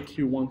A,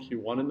 Q1,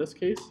 Q1 in this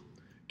case,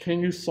 can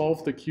you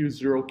solve the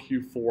Q0,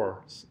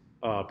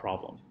 Q4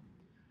 problem?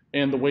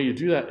 And the way you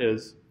do that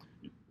is,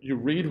 you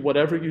read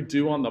whatever you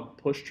do on the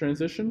push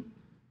transition,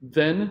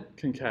 then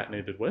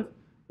concatenated with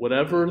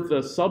whatever the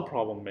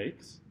subproblem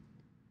makes,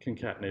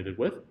 concatenated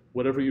with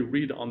whatever you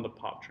read on the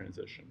pop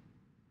transition.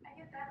 I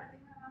get that, but I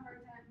think I have a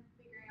hard time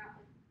figuring out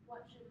like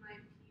what should my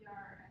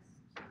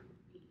PRSQ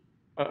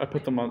be. I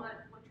put them on. What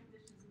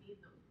transitions need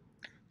those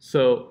rules?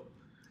 So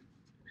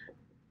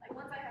Like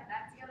once I have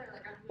that together,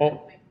 like I'm good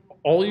at making rules.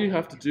 all you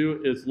have to do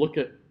is look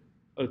at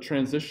a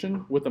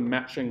transition with a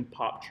matching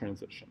pop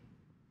transition.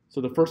 So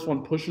the first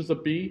one pushes a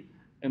B,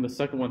 and the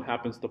second one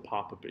happens to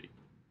pop a B.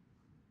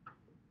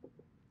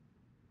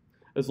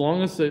 As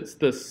long as it's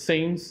the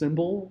same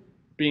symbol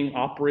being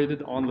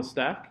operated on the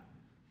stack,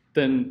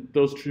 then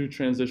those two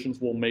transitions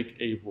will make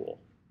a rule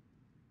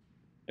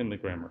in the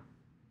grammar.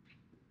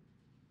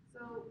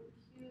 So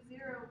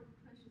Q0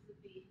 pushes a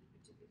B,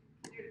 which is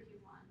Q0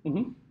 to Q1,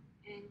 hmm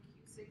and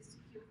Q6 to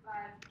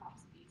Q5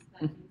 pops B. So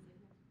that Mhm. means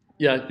like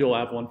Yeah, you'll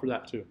have one for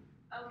that too.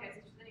 okay, so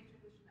it's just any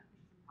transition that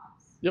pushes and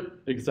pops. Yep,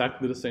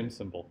 exactly the same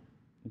symbol.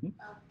 Okay.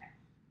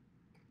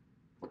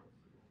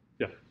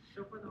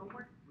 So for the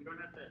homework, we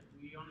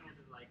only have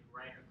to like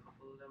write a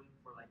couple of them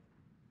for like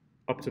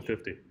Up to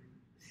 50.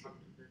 up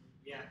to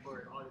yeah,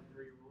 for all the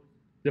 3 rules.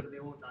 Yep. So they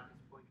won't dock us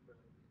points for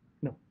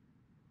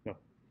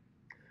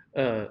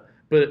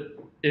But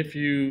if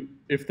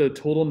the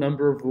total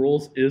number of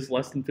rules is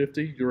less than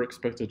 50, you're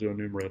expected to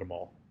enumerate them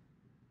all.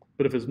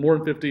 But if it's more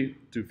than 50,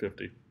 do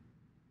 50.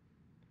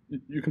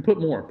 You can put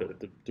more,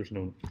 but there's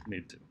no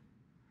need to.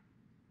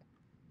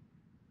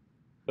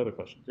 Other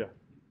questions? Yeah.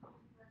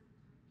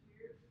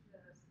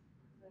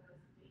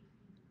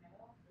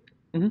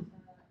 Mhm.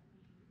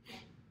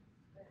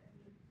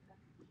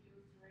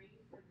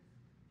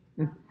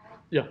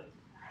 Yeah.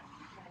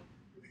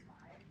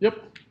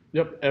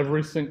 Yep.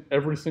 Every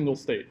single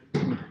state.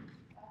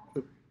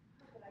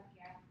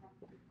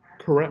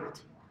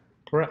 Correct.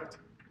 Correct.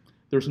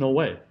 There's no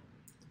way.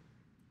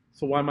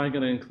 So why am I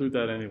going to include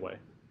that anyway?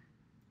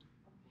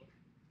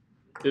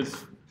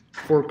 It's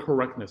for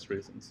correctness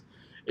reasons.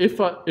 If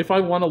I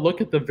want to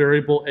look at the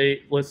variable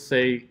a, let's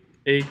say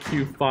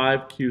aq5,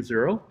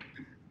 q0,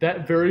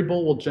 that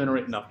variable will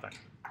generate nothing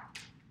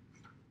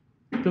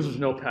because there's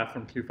no path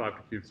from q5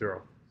 to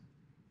q0.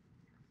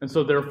 And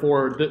so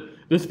therefore,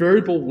 this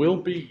variable will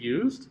be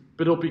used,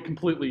 but it'll be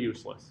completely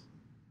useless,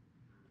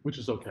 which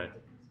is okay.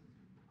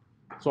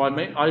 So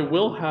I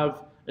will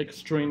have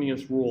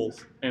extraneous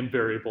rules and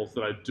variables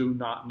that I do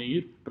not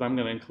need, but I'm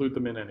going to include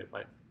them in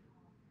anyway.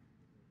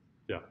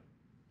 Yeah.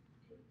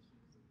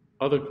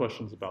 Other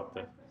questions about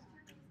that?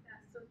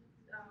 So,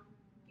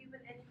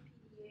 given any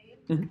PDA,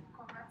 Mhm.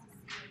 convert to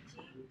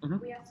CSE,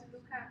 Mhm. we have to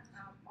look at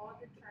all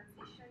the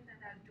transitions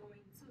that are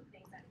doing two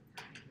things at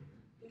a time,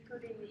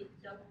 including the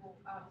triple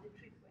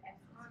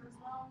epsilon as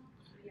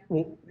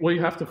well. Well,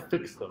 you have to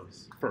fix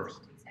those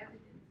first. It's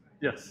everything.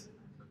 Yes.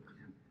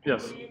 And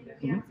Yes. then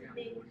Mhm.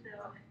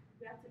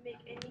 we have to make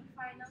any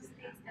final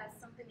states that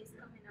something is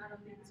coming out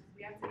of it.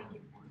 We have to make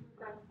it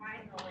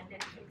non-final and then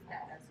fix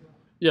that as well.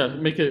 Yeah,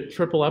 make it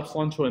triple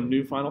epsilon to a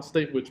new final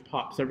state, which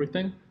pops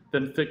everything,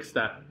 then fix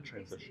that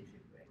transition.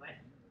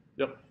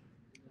 Yep.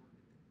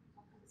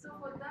 So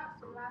for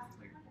that last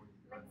one,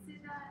 let's say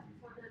that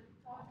for the third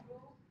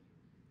row,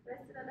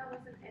 let's say that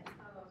was an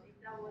epsilon.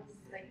 If that was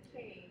like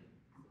K,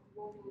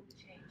 what would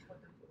change for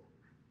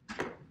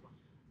the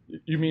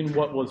row? You mean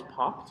what was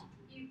popped?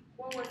 If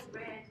what was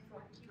read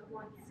from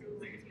Q1 to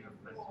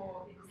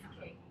Q4 is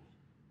K.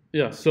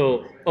 Yeah,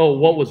 so, oh,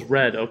 what was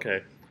red?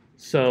 Okay.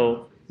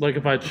 So, like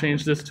if I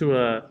change this to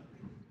a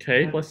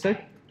K, let's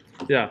say,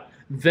 yeah,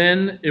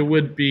 then it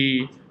would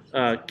be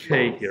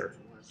K here,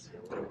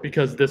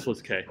 because this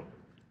was K.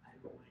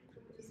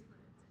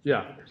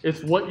 Yeah,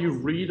 it's what you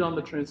read on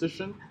the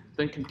transition,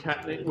 then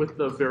concatenate with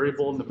the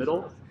variable in the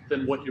middle,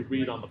 then what you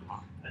read on the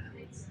pop.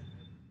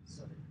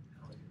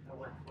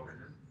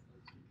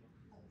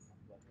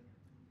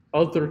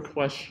 Other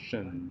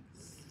questions?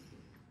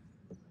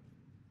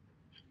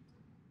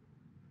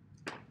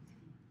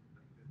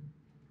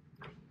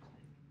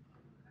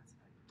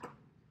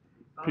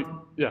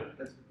 Yeah.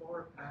 As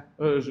far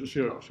as She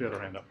had her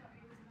hand up.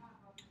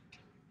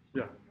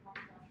 Yeah.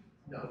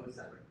 no, it was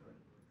separate.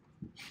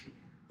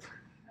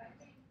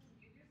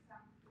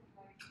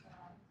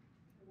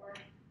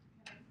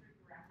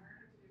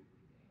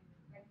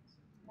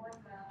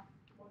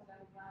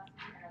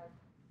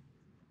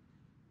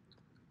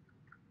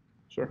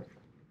 Sure.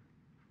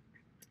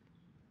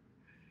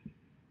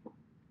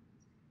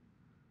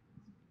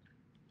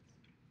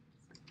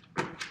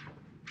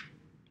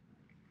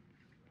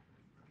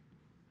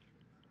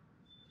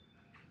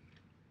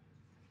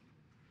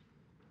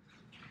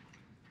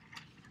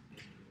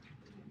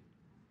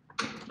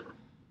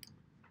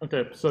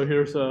 Okay, so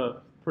here's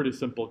a pretty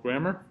simple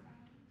grammar.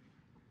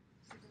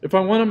 If I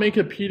want to make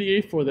a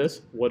PDA for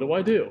this, what do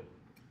I do?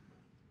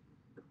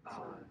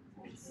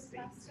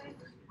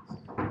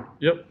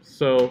 Yep,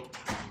 so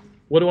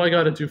what do I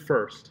got to do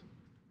first?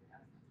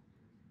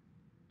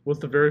 What's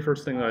the very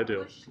first thing that I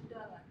do?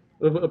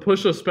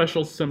 Push a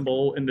special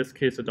symbol, in this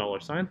case a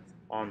 $,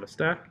 on the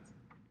stack.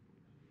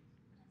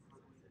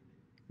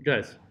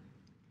 Guys.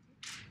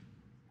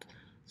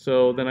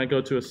 So then I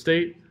go to a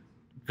state.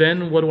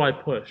 Then what do I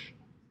push?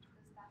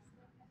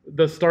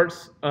 The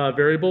starts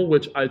variable,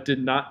 which I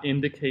did not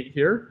indicate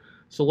here.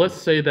 So let's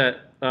say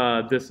that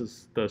this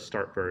is the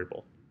start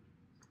variable.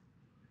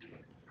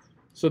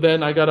 So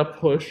then I got to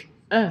push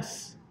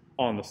S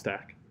on the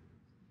stack.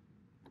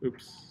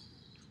 Oops,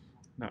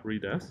 not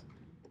read S.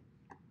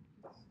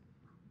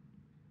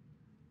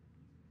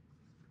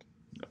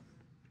 No.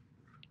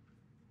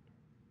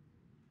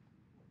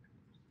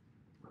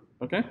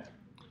 Okay.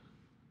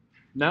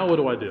 Now what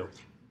do I do?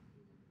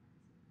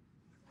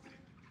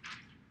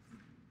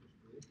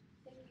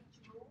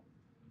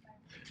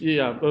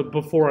 Yeah, but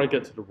before I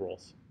get to the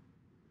rules.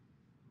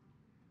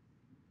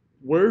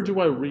 Where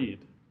do I read?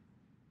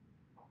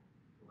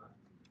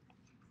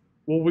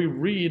 Well, we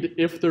read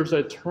if there's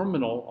a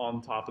terminal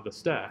on top of the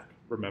stack,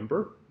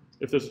 remember?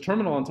 If there's a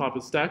terminal on top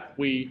of the stack,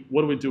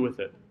 what do we do with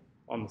it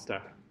on the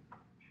stack?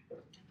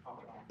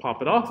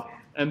 Pop it off.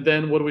 And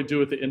then what do we do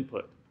with the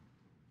input?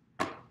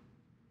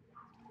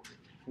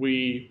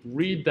 We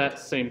read that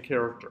same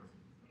character.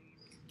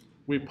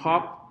 We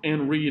pop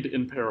and read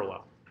in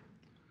parallel.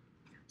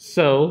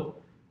 So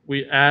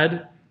we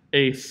add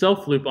a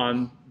self loop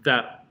on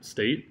that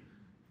state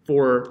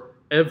for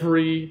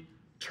every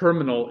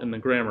terminal in the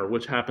grammar,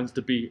 which happens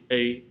to be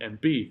A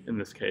and B in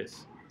this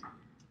case.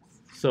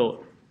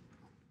 So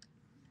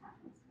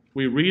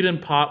we read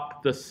and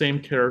pop the same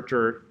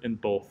character in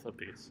both of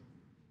these.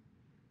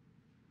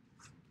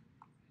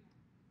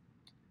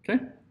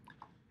 Okay?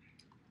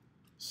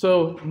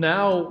 So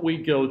now we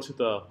go to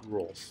the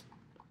rules.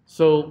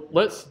 So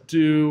let's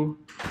do,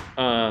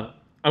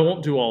 I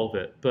won't do all of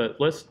it, but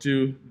let's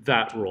do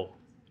that rule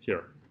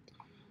here.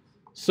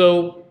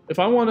 So if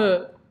I want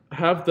to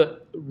have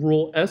the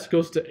rule S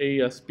goes to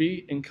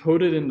AESB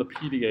encoded in the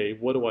PDA,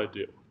 what do I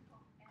do?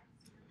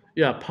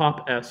 Yeah,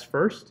 pop S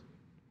first.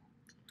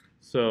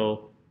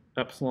 So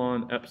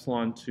epsilon,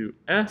 epsilon to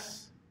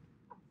S.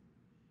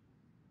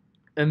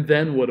 And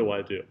then what do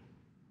I do?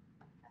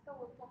 I thought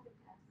we're popping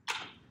S.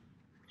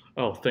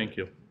 Oh, thank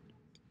you.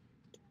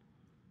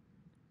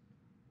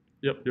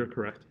 Yep, you're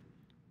correct.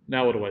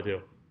 Now what do I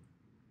do?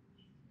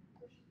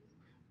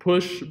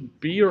 Push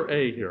B or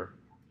A here?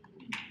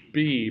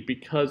 B,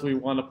 because we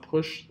want to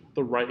push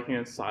the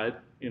right-hand side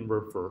in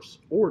reverse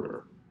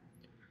order.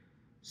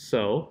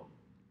 So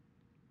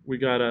we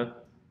gotta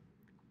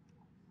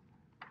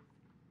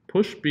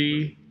push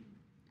B,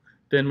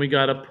 then we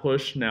gotta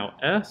push now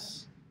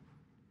S.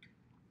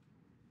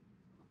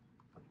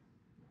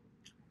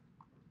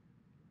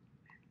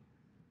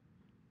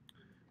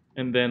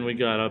 And then we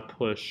gotta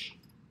push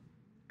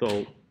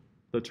the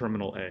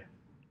terminal A.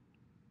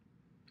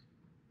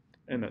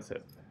 And that's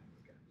it.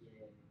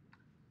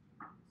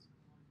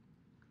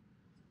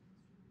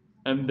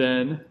 And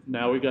then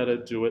now we gotta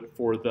do it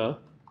for the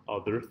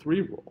other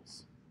three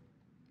rules,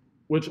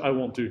 which I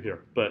won't do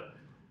here, but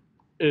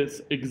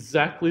it's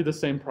exactly the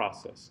same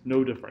process,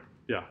 no different.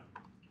 Yeah.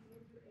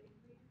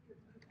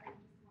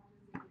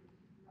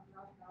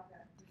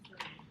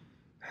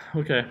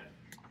 Okay,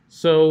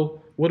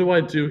 so what do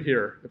I do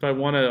here if I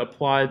want to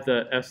apply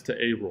the S to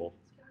A rule?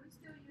 Can we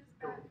still use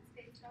that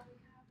state that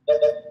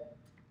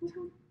we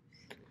have?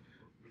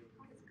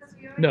 Because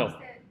we already No.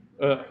 said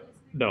we were using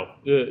No,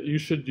 you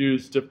should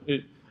use,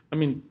 I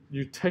mean,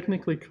 you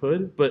technically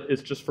could, but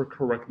it's just for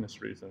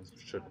correctness reasons.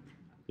 You shouldn't.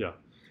 Yeah.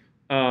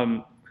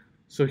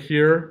 So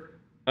here,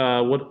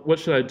 what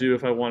should I do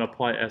if I want to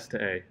apply S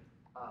to A?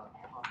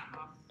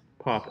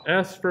 Pop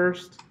S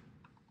first.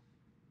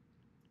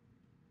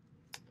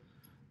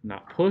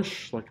 Not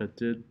push, like I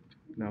did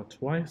now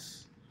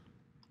twice.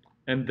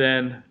 And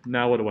then,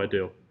 now what do I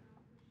do?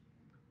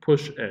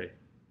 Push A.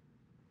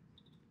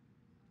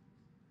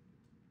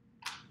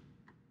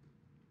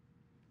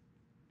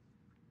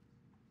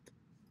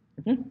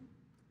 Okay.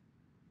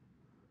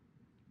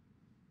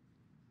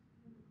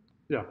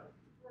 Yeah.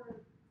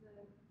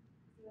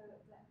 for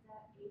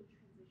that A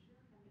transition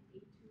from an A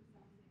to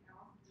something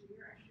else, do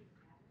you actually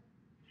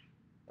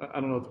matter?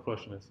 I don't know what the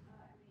question is. I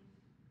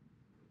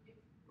mean, if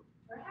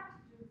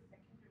perhaps do the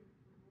secondary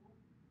rule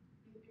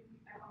if you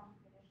ever want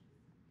to finish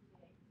this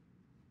PA.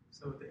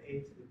 So the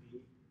A to the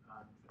B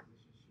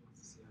transition, she wants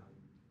to see how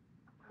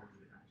you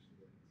would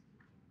actually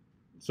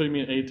execute. So you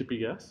mean A to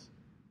BS?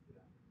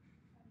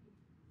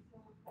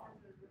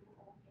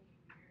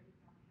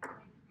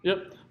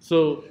 Yep.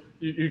 So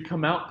you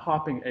come out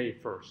popping A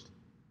first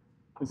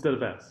instead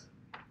of S.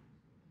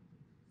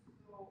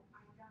 So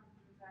I don't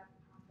do that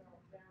on the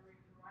very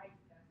right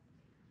side.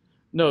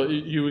 No,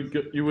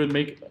 you would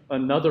make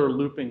another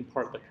looping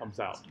part that comes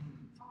out.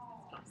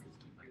 Oh.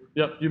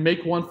 Yep. You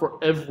make one for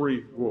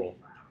every rule.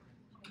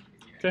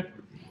 Okay.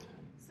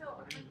 So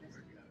my question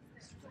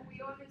is, so we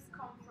always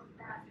come from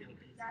that third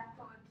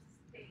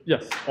state.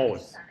 Yes.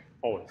 Always. side.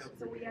 Always.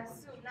 So we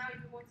assume now if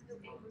you want to do A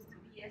equals to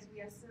BS,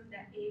 we assume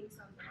that A is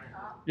on the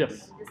top.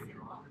 Yes. And this is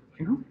on.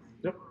 Mm-hmm.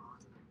 Yep.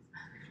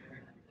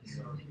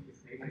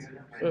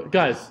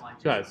 Guys. A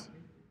to epsilon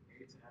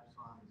is just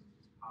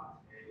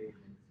pop A and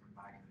then come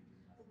back and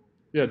do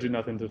nothing. Yeah. Do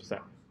nothing to the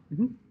stack.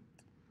 Mm-hmm.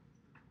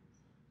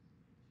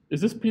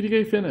 Is this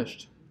PDA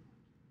finished?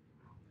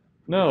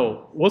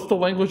 No. What's the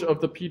language of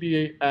the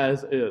PDA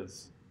as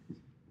is?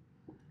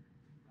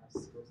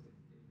 That's supposed to be.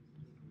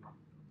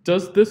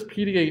 Does this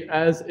PDA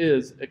as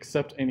is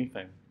accept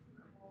anything?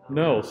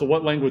 No. So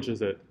what language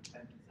is it?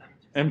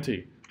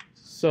 Empty.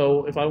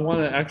 So if I want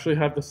to actually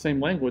have the same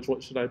language,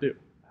 what should I do?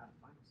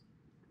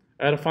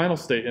 Add a final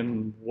state,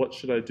 and what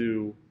should I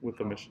do with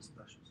the mission?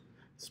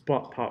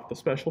 Spot pop the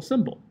special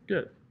symbol.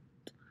 Good.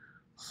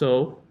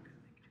 So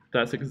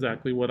that's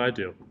exactly what I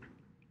do.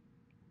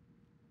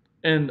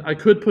 And I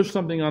could push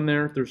something on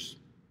there.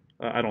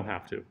 I don't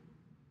have to.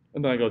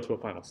 And then I go to a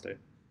final state.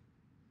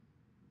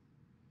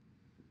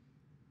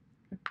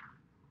 Okay.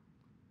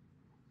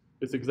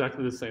 It's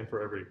exactly the same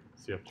for every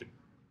CFG.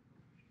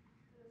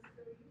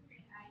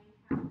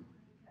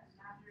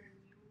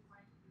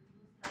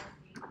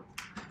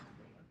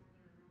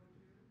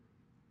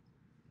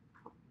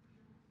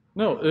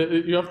 No,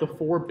 you have the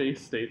four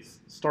base states.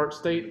 Start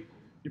state,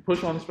 you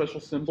push on a special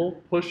symbol,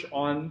 push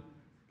on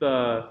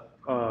the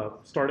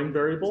starting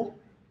variable,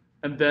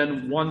 and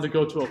then one to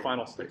go to a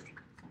final state.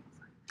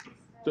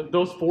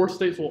 Those four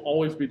states will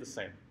always be the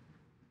same.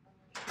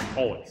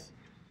 Always.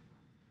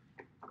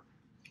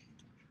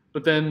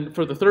 But then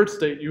for the third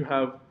state, you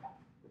have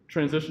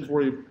transitions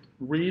where you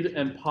read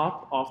and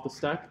pop off the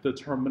stack the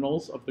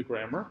terminals of the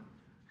grammar.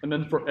 And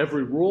then for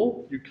every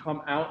rule, you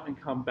come out and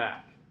come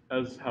back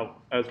as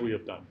we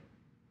have done.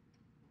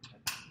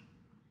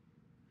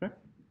 Okay?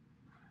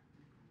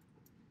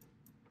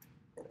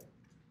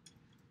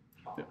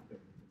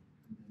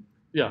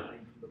 Yeah.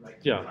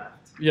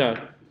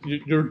 Yeah.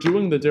 You're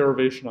doing the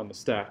derivation on the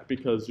stack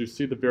because you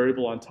see the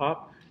variable on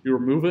top, you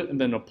remove it, and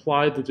then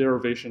apply the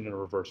derivation in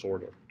reverse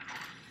order.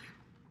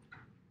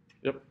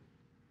 Yep.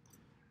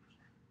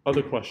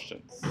 Other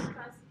questions? The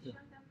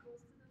transition that goes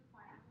to the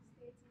final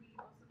state means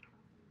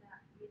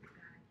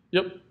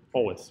Yep,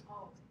 always,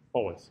 Oh,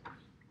 always,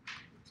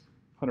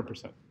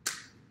 100%.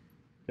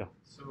 Yeah.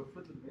 So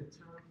for the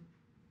midterm,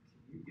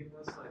 can you give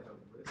us like a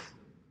list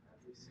of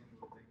every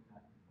single thing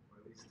that, or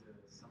at least a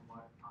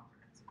somewhat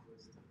comprehensive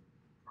list of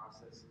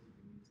processes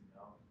we need to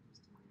know,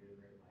 just to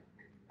reiterate like what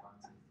we've done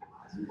since the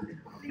last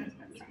meeting?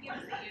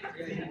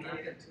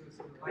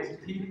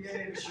 Like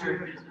PDA,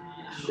 shirt.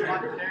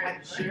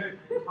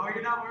 Oh,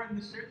 you're not wearing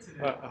the shirt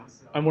today.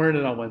 So. I'm wearing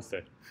it on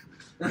Wednesday.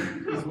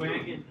 He's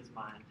wearing it in his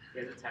mind. He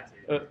has a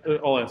tattoo.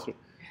 I'll answer.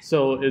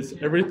 So it's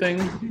everything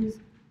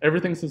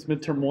since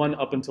midterm 1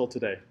 up until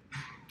today.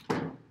 Yeah,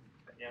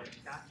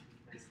 got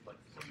you. It's like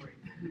somewhere.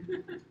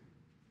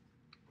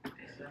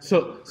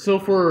 So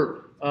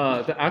for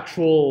the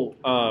actual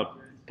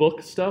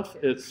book stuff,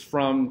 it's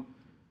from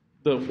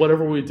the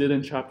whatever we did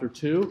in chapter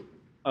 2,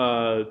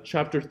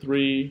 chapter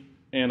 3,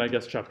 and I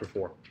guess chapter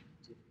 4,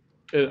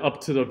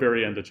 up to the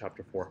very end of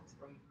chapter 4.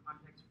 From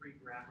context-free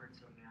grammar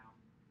to now.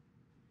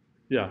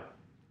 Yeah.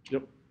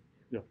 Yep.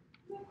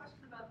 I have a question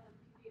about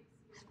the PDA.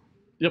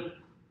 Yep.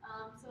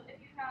 So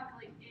if you have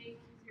like A,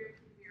 Q0,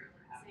 Q0,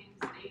 like same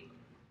state,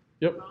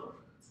 Yep. both,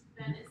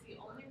 then is the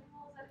only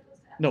rule that it goes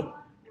to No.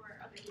 epsilon?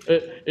 Or other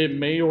things? It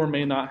may or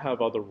may not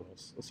have other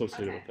rules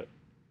associated Okay. with it.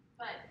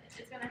 But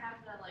it's gonna have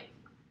the like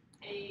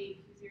A,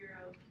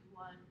 Q0,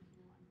 Q1, Q1,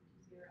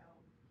 Q0,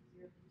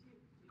 Q0, Q2,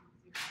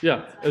 Q0.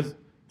 Yeah. As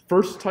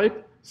first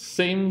type,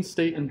 same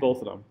state in both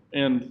of them,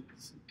 and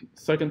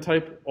second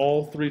type,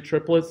 all 3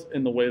 triplets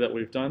in the way that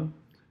we've done,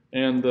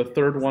 and the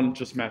third one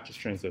just matches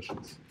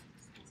transitions.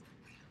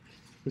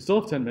 We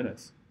still have 10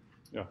 minutes.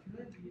 Yeah. Could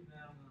I leave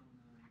that on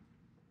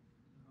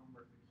the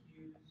homework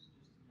cues just to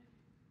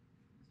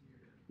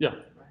make it easier?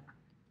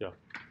 Yeah.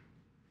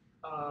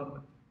 Yeah.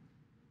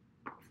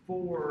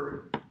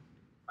 For,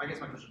 I guess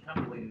my question kind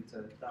of related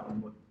to that one,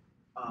 but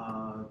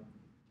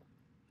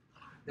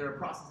there are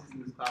processes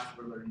in this class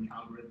we're learning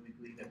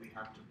algorithmically that we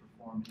have to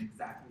perform in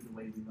exactly the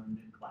way we learned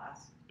in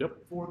class. Yep.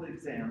 For the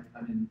exam,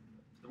 I mean,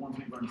 the ones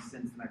we've learned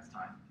since the next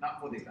time, not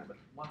for the exam, but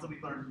ones that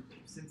we've learned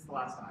since the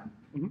last time,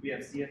 Mhm. we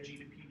have CFG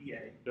to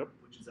PDA, Yep.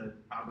 which is an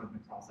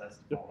algorithmic process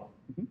to Yep. follow.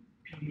 Mhm.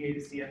 PDA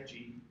to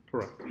CFG,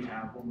 Correct. we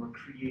have when we're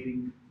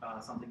creating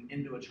something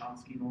into a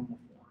Chomsky normal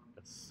form.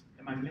 Yes.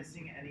 Am I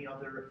missing any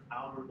other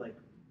outer, like,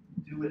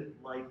 do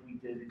it like we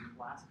did in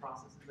class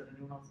processes that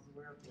anyone else is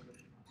aware of? Or that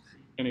you not see?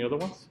 Any other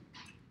ones?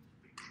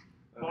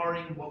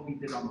 Barring what we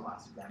did on the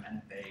last exam,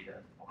 NFA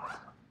to all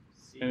that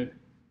stuff. Any-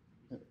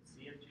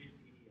 CFG to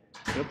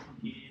PDA. Yep.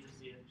 PDA to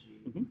CFG.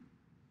 Mhm.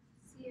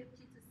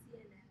 CFG to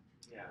CNF.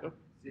 Yeah. Yep.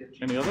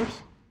 CFG. Any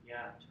others?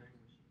 Yeah. Turing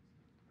machine.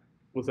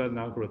 Was that an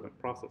algorithmic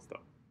process though?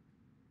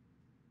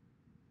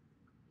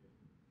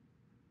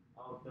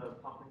 Oh, the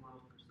pumping model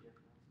for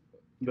CFL.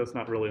 That's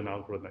not really an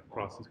algorithmic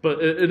process,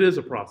 but it is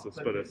a process.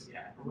 But it's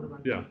Yeah,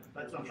 yeah.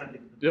 that's what I'm trying to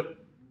think. Yep.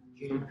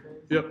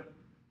 Yep.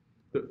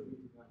 So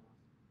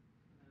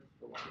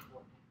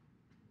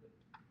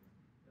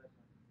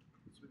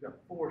we've got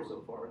 4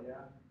 so far,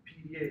 yeah?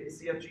 PDA,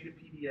 CFG to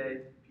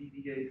PDA,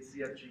 PDA to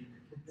CFG,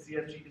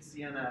 CFG to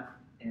CNF,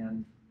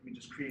 and I mean,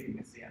 just creating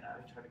a CNF.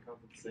 I try to come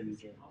up with 6.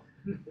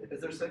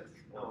 Is there 6?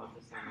 No, I'm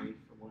just saying wait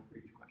for one for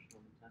each question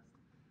on the test.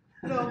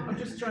 No, I'm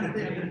just trying to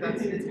think. I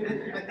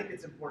mean, I think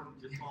it's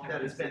important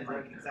that it's been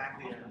like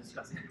exactly as we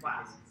discussed in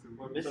class.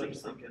 We're So missing I'm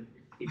just something.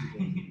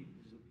 thinking,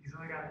 He's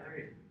only got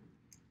 3.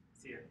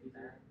 See it.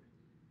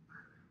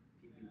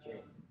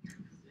 PBJ.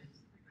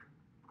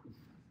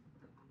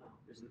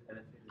 There's an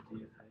NFA to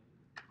DFA.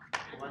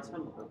 Well, that's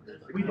from the whole thing.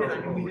 we did,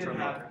 I mean, we did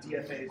have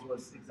DFAs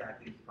was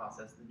exactly the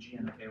process, the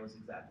GNFA was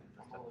exactly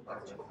the type of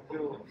process.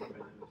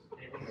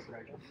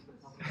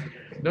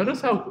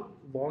 Notice how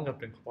long I've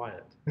been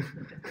quiet.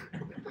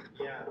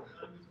 Yeah.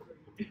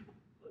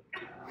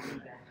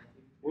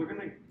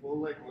 We'll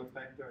like look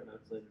back through our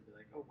notes later and be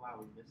like, oh wow,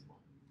 we missed one.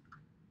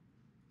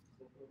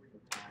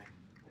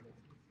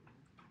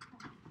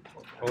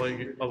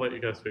 I'll let you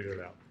guys figure it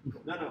out.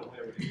 No,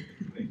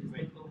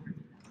 wait.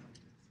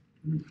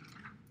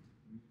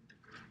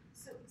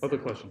 So, Other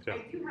questions? Yeah.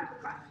 I do have a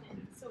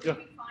question. So Yeah.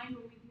 we find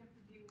when we have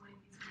to do one of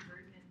these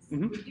conversions,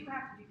 Mhm. we do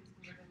have to do this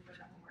conversion for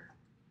the homework.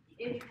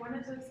 If one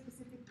of those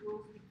specific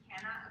rules we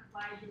cannot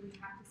apply, do we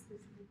have to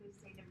specifically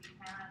say that we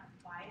cannot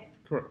apply it?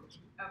 Correct.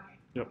 Okay.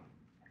 Yep.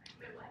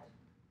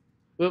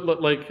 Okay.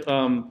 Like,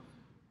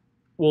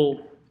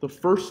 well, the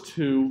first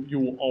 2 you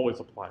will always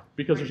apply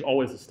because there's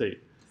always a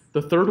state.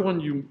 The third one,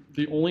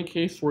 the only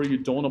case where you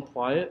don't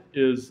apply it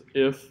is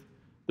if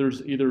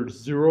there's either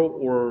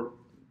 0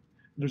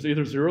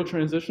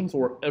 transitions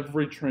or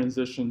every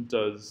transition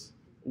does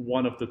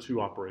one of the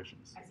 2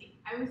 operations. I see.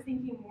 I was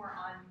thinking more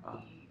on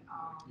the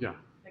Yeah.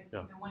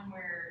 the one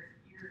where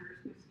you're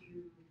supposed to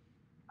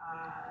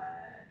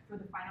for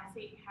the final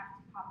state you have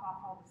to pop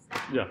off all the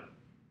stuff. Yeah.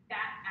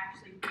 That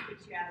actually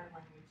takes you out of the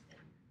language then.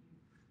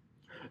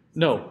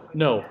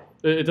 No.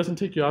 It doesn't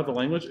take you out of the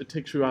language. It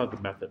takes you out of the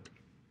method.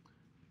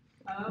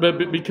 Oh.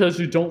 But because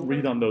you don't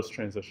read on those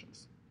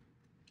transitions.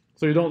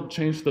 So you don't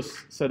change the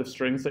set of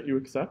strings that you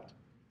accept.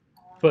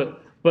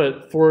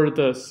 But for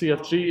the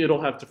CFG,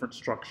 it'll have different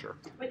structure.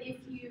 But if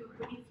you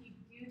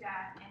do do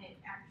that and it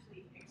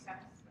actually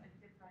accepts a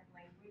different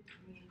language?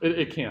 I mean,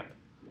 It can't.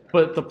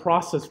 But the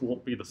process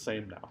won't be the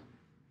same now.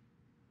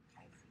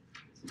 I see.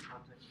 This is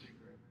context-free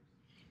grammar.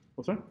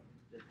 What's that?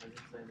 It doesn't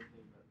say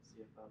anything about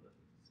CFL to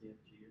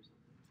CFG or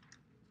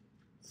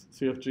something.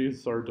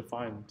 CFGs are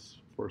defined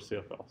for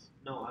CFLs.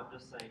 No, I'm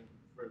just saying.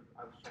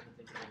 I was trying to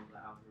think of one of the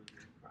algorithm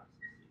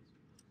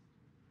processes.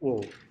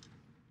 Well,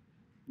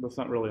 that's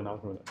not really an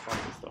algorithm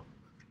process though,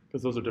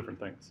 because those are different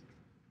things.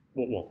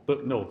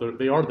 But no,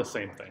 they are the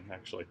same thing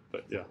actually.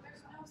 But yeah.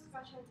 There's no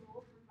special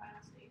rule for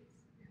final states,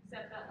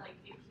 except that like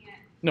it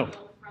can't No.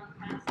 go from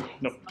final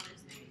states No. to other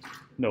states.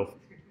 No. Okay.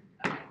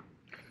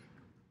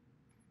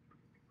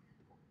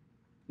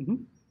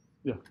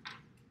 Yeah.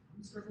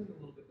 I'm struggling a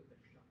little bit with the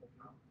shuffle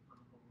on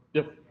homework.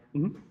 Yep.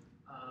 Mhm.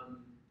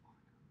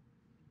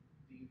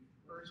 The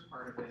first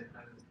part of it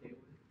I'm okay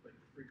with, but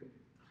frequent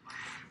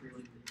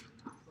really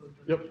not so good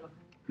Yep. shuffle.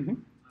 Mhm.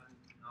 I'm not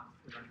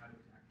sure how to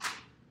attack it.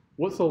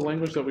 What's the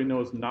language that we know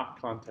is not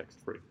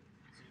context-free?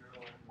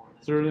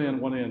 0 to the n,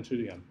 1 to the n, 2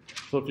 to the n.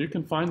 So if you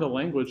can find a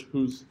language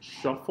whose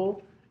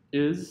shuffle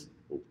is,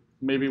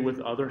 maybe with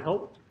other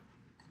help,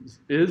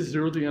 is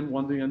 0 to the n,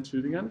 1 to the n,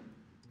 2 to the n,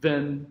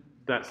 then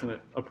that's a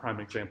prime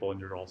example and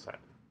you're all set.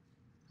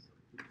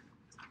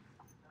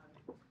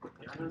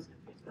 Yeah, I was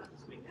confused about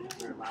this weekend.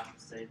 We're allowed to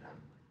say that,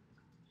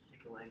 like,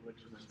 pick a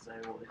language and then say,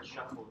 well, its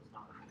shuffle is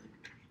not a language.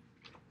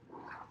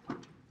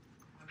 I'm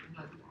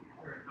not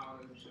sure how I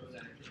would show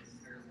that it is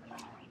fairly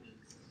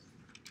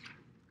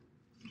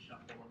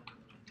shuffle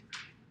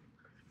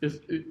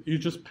You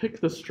just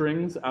pick the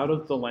strings out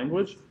of the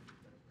language,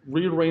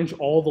 rearrange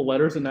all the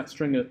letters in that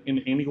string in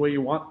any way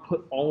you want,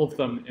 put all of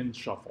them in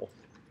shuffle.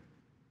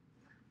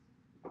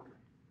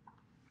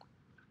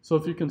 So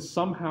if you can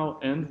somehow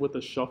end with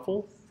a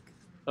shuffle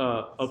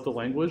of the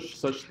language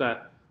such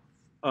that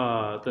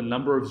the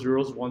number of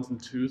zeros, ones,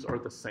 and twos are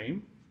the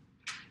same,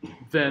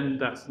 then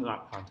that's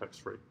not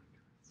context-free.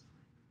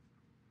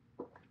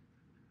 I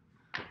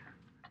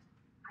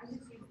just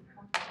use the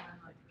comfort one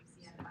like for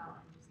CFL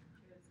and just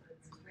compare so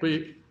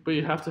it's But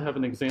you have to have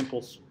an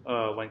example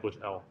language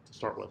L to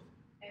start with.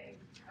 I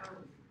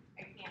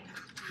can't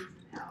just use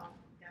an L,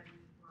 W,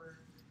 or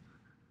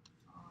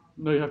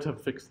No, you have to have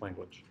a fixed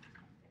language.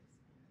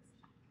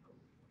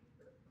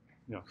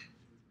 Yeah.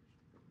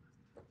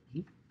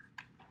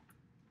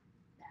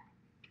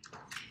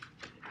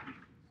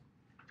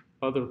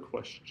 Other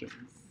questions?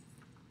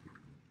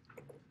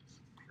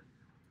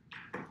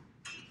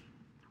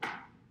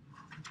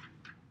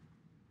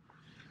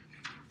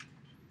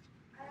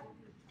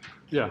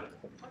 Yeah.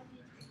 on the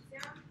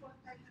exam for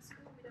type 2,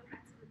 we don't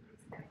have to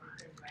replace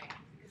everything, right?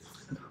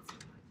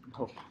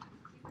 No.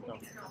 No.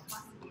 It's not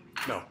possible.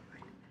 No.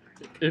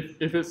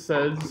 If it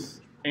says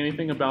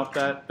anything about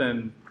that,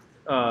 then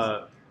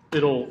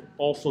it'll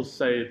also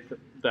say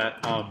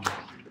that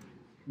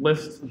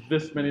list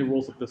this many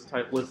rules of this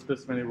type, list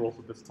this many rules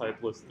of this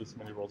type, list this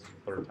many rules of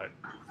the third type.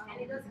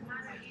 And it doesn't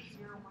matter if you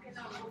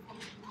cannot go from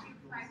 3,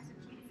 5 to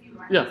 2,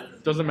 right? Yeah,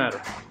 doesn't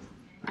matter.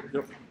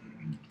 Yep.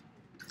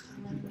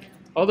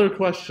 Other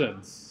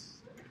questions?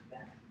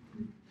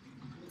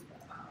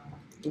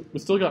 We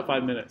still got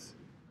 5 minutes.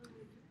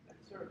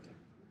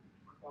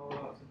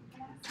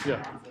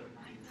 Yeah.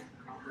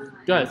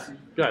 Guys.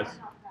 Yeah.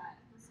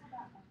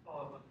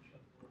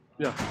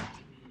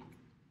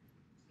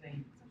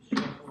 Saying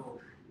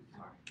shuffle,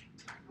 sorry,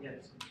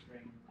 some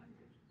string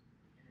language,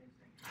 and then saying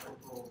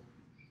shuffle.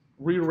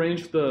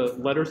 Rearrange the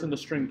letters in the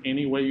string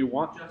any way you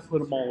want,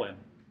 put them all in.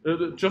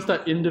 Just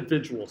that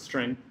individual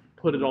string,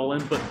 put it all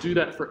in, but do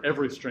that for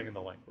every string in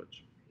the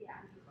language. Yeah.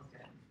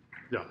 Okay.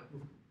 Yeah.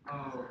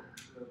 Oh,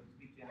 so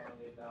speak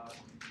generally about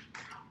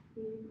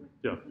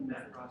Yeah.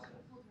 that process.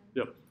 Yep.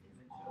 And then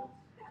show.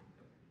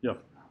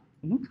 Yep.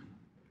 Mm-hmm.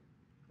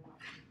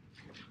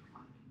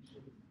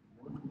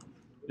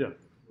 Yeah.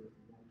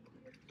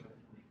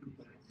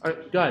 All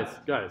right, guys.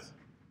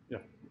 Yeah.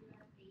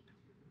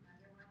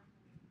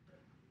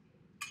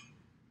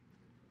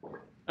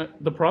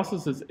 The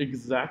process is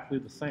exactly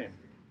the same.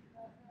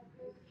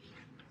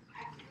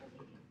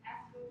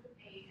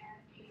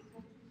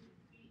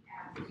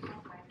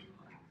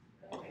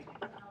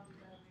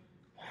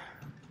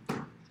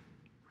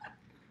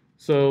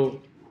 So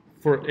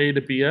for A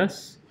to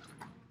BS,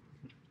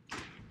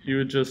 you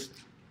would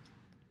just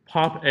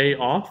pop A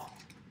off.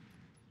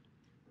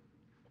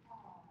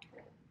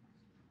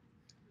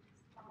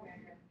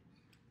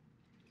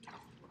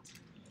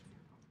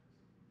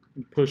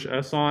 Push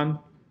S on,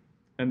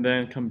 and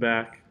then come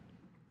back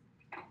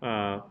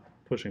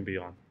pushing B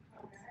on.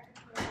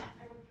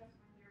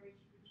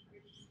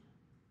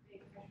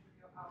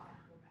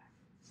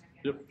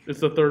 Yep, it's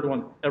the third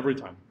one every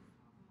time.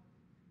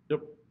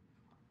 Yep.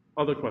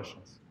 Other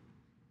questions?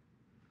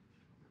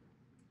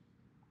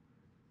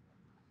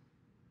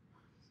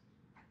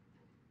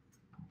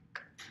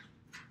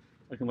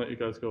 I can let you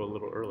guys go a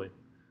little early.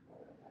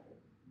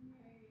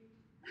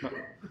 No.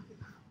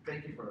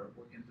 Thank you for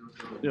working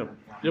through it.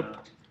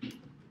 Yep.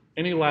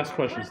 Any last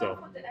questions though?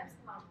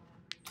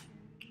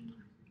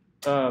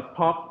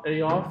 Pop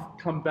A off,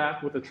 come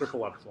back with a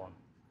triple epsilon.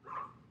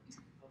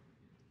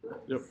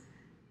 Yep.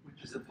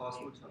 Is it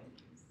possible to?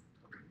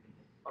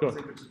 I would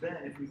say, which then,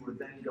 if we were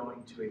then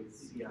going to a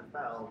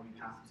CFL, we'd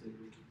have to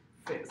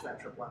fix that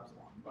triple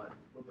epsilon, but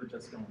we're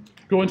just going to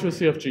Go into a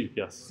CFG,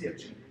 yes.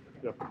 CFG.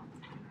 Yep.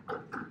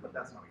 But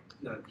that's not.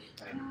 No.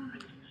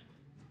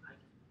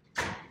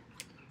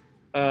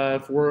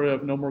 If we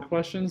have no more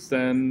questions,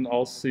 then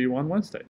I'll see you on Wednesday.